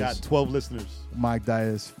We is. got 12 listeners. Magda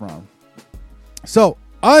is from. So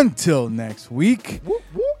until next week, Whoop,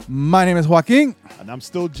 whoop. my name is Joaquin, And I'm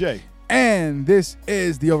still Jay. and this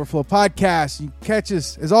is The Overflow Podcast. You can catch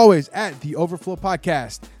us, as always, at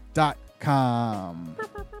theoverflowpodcast.com.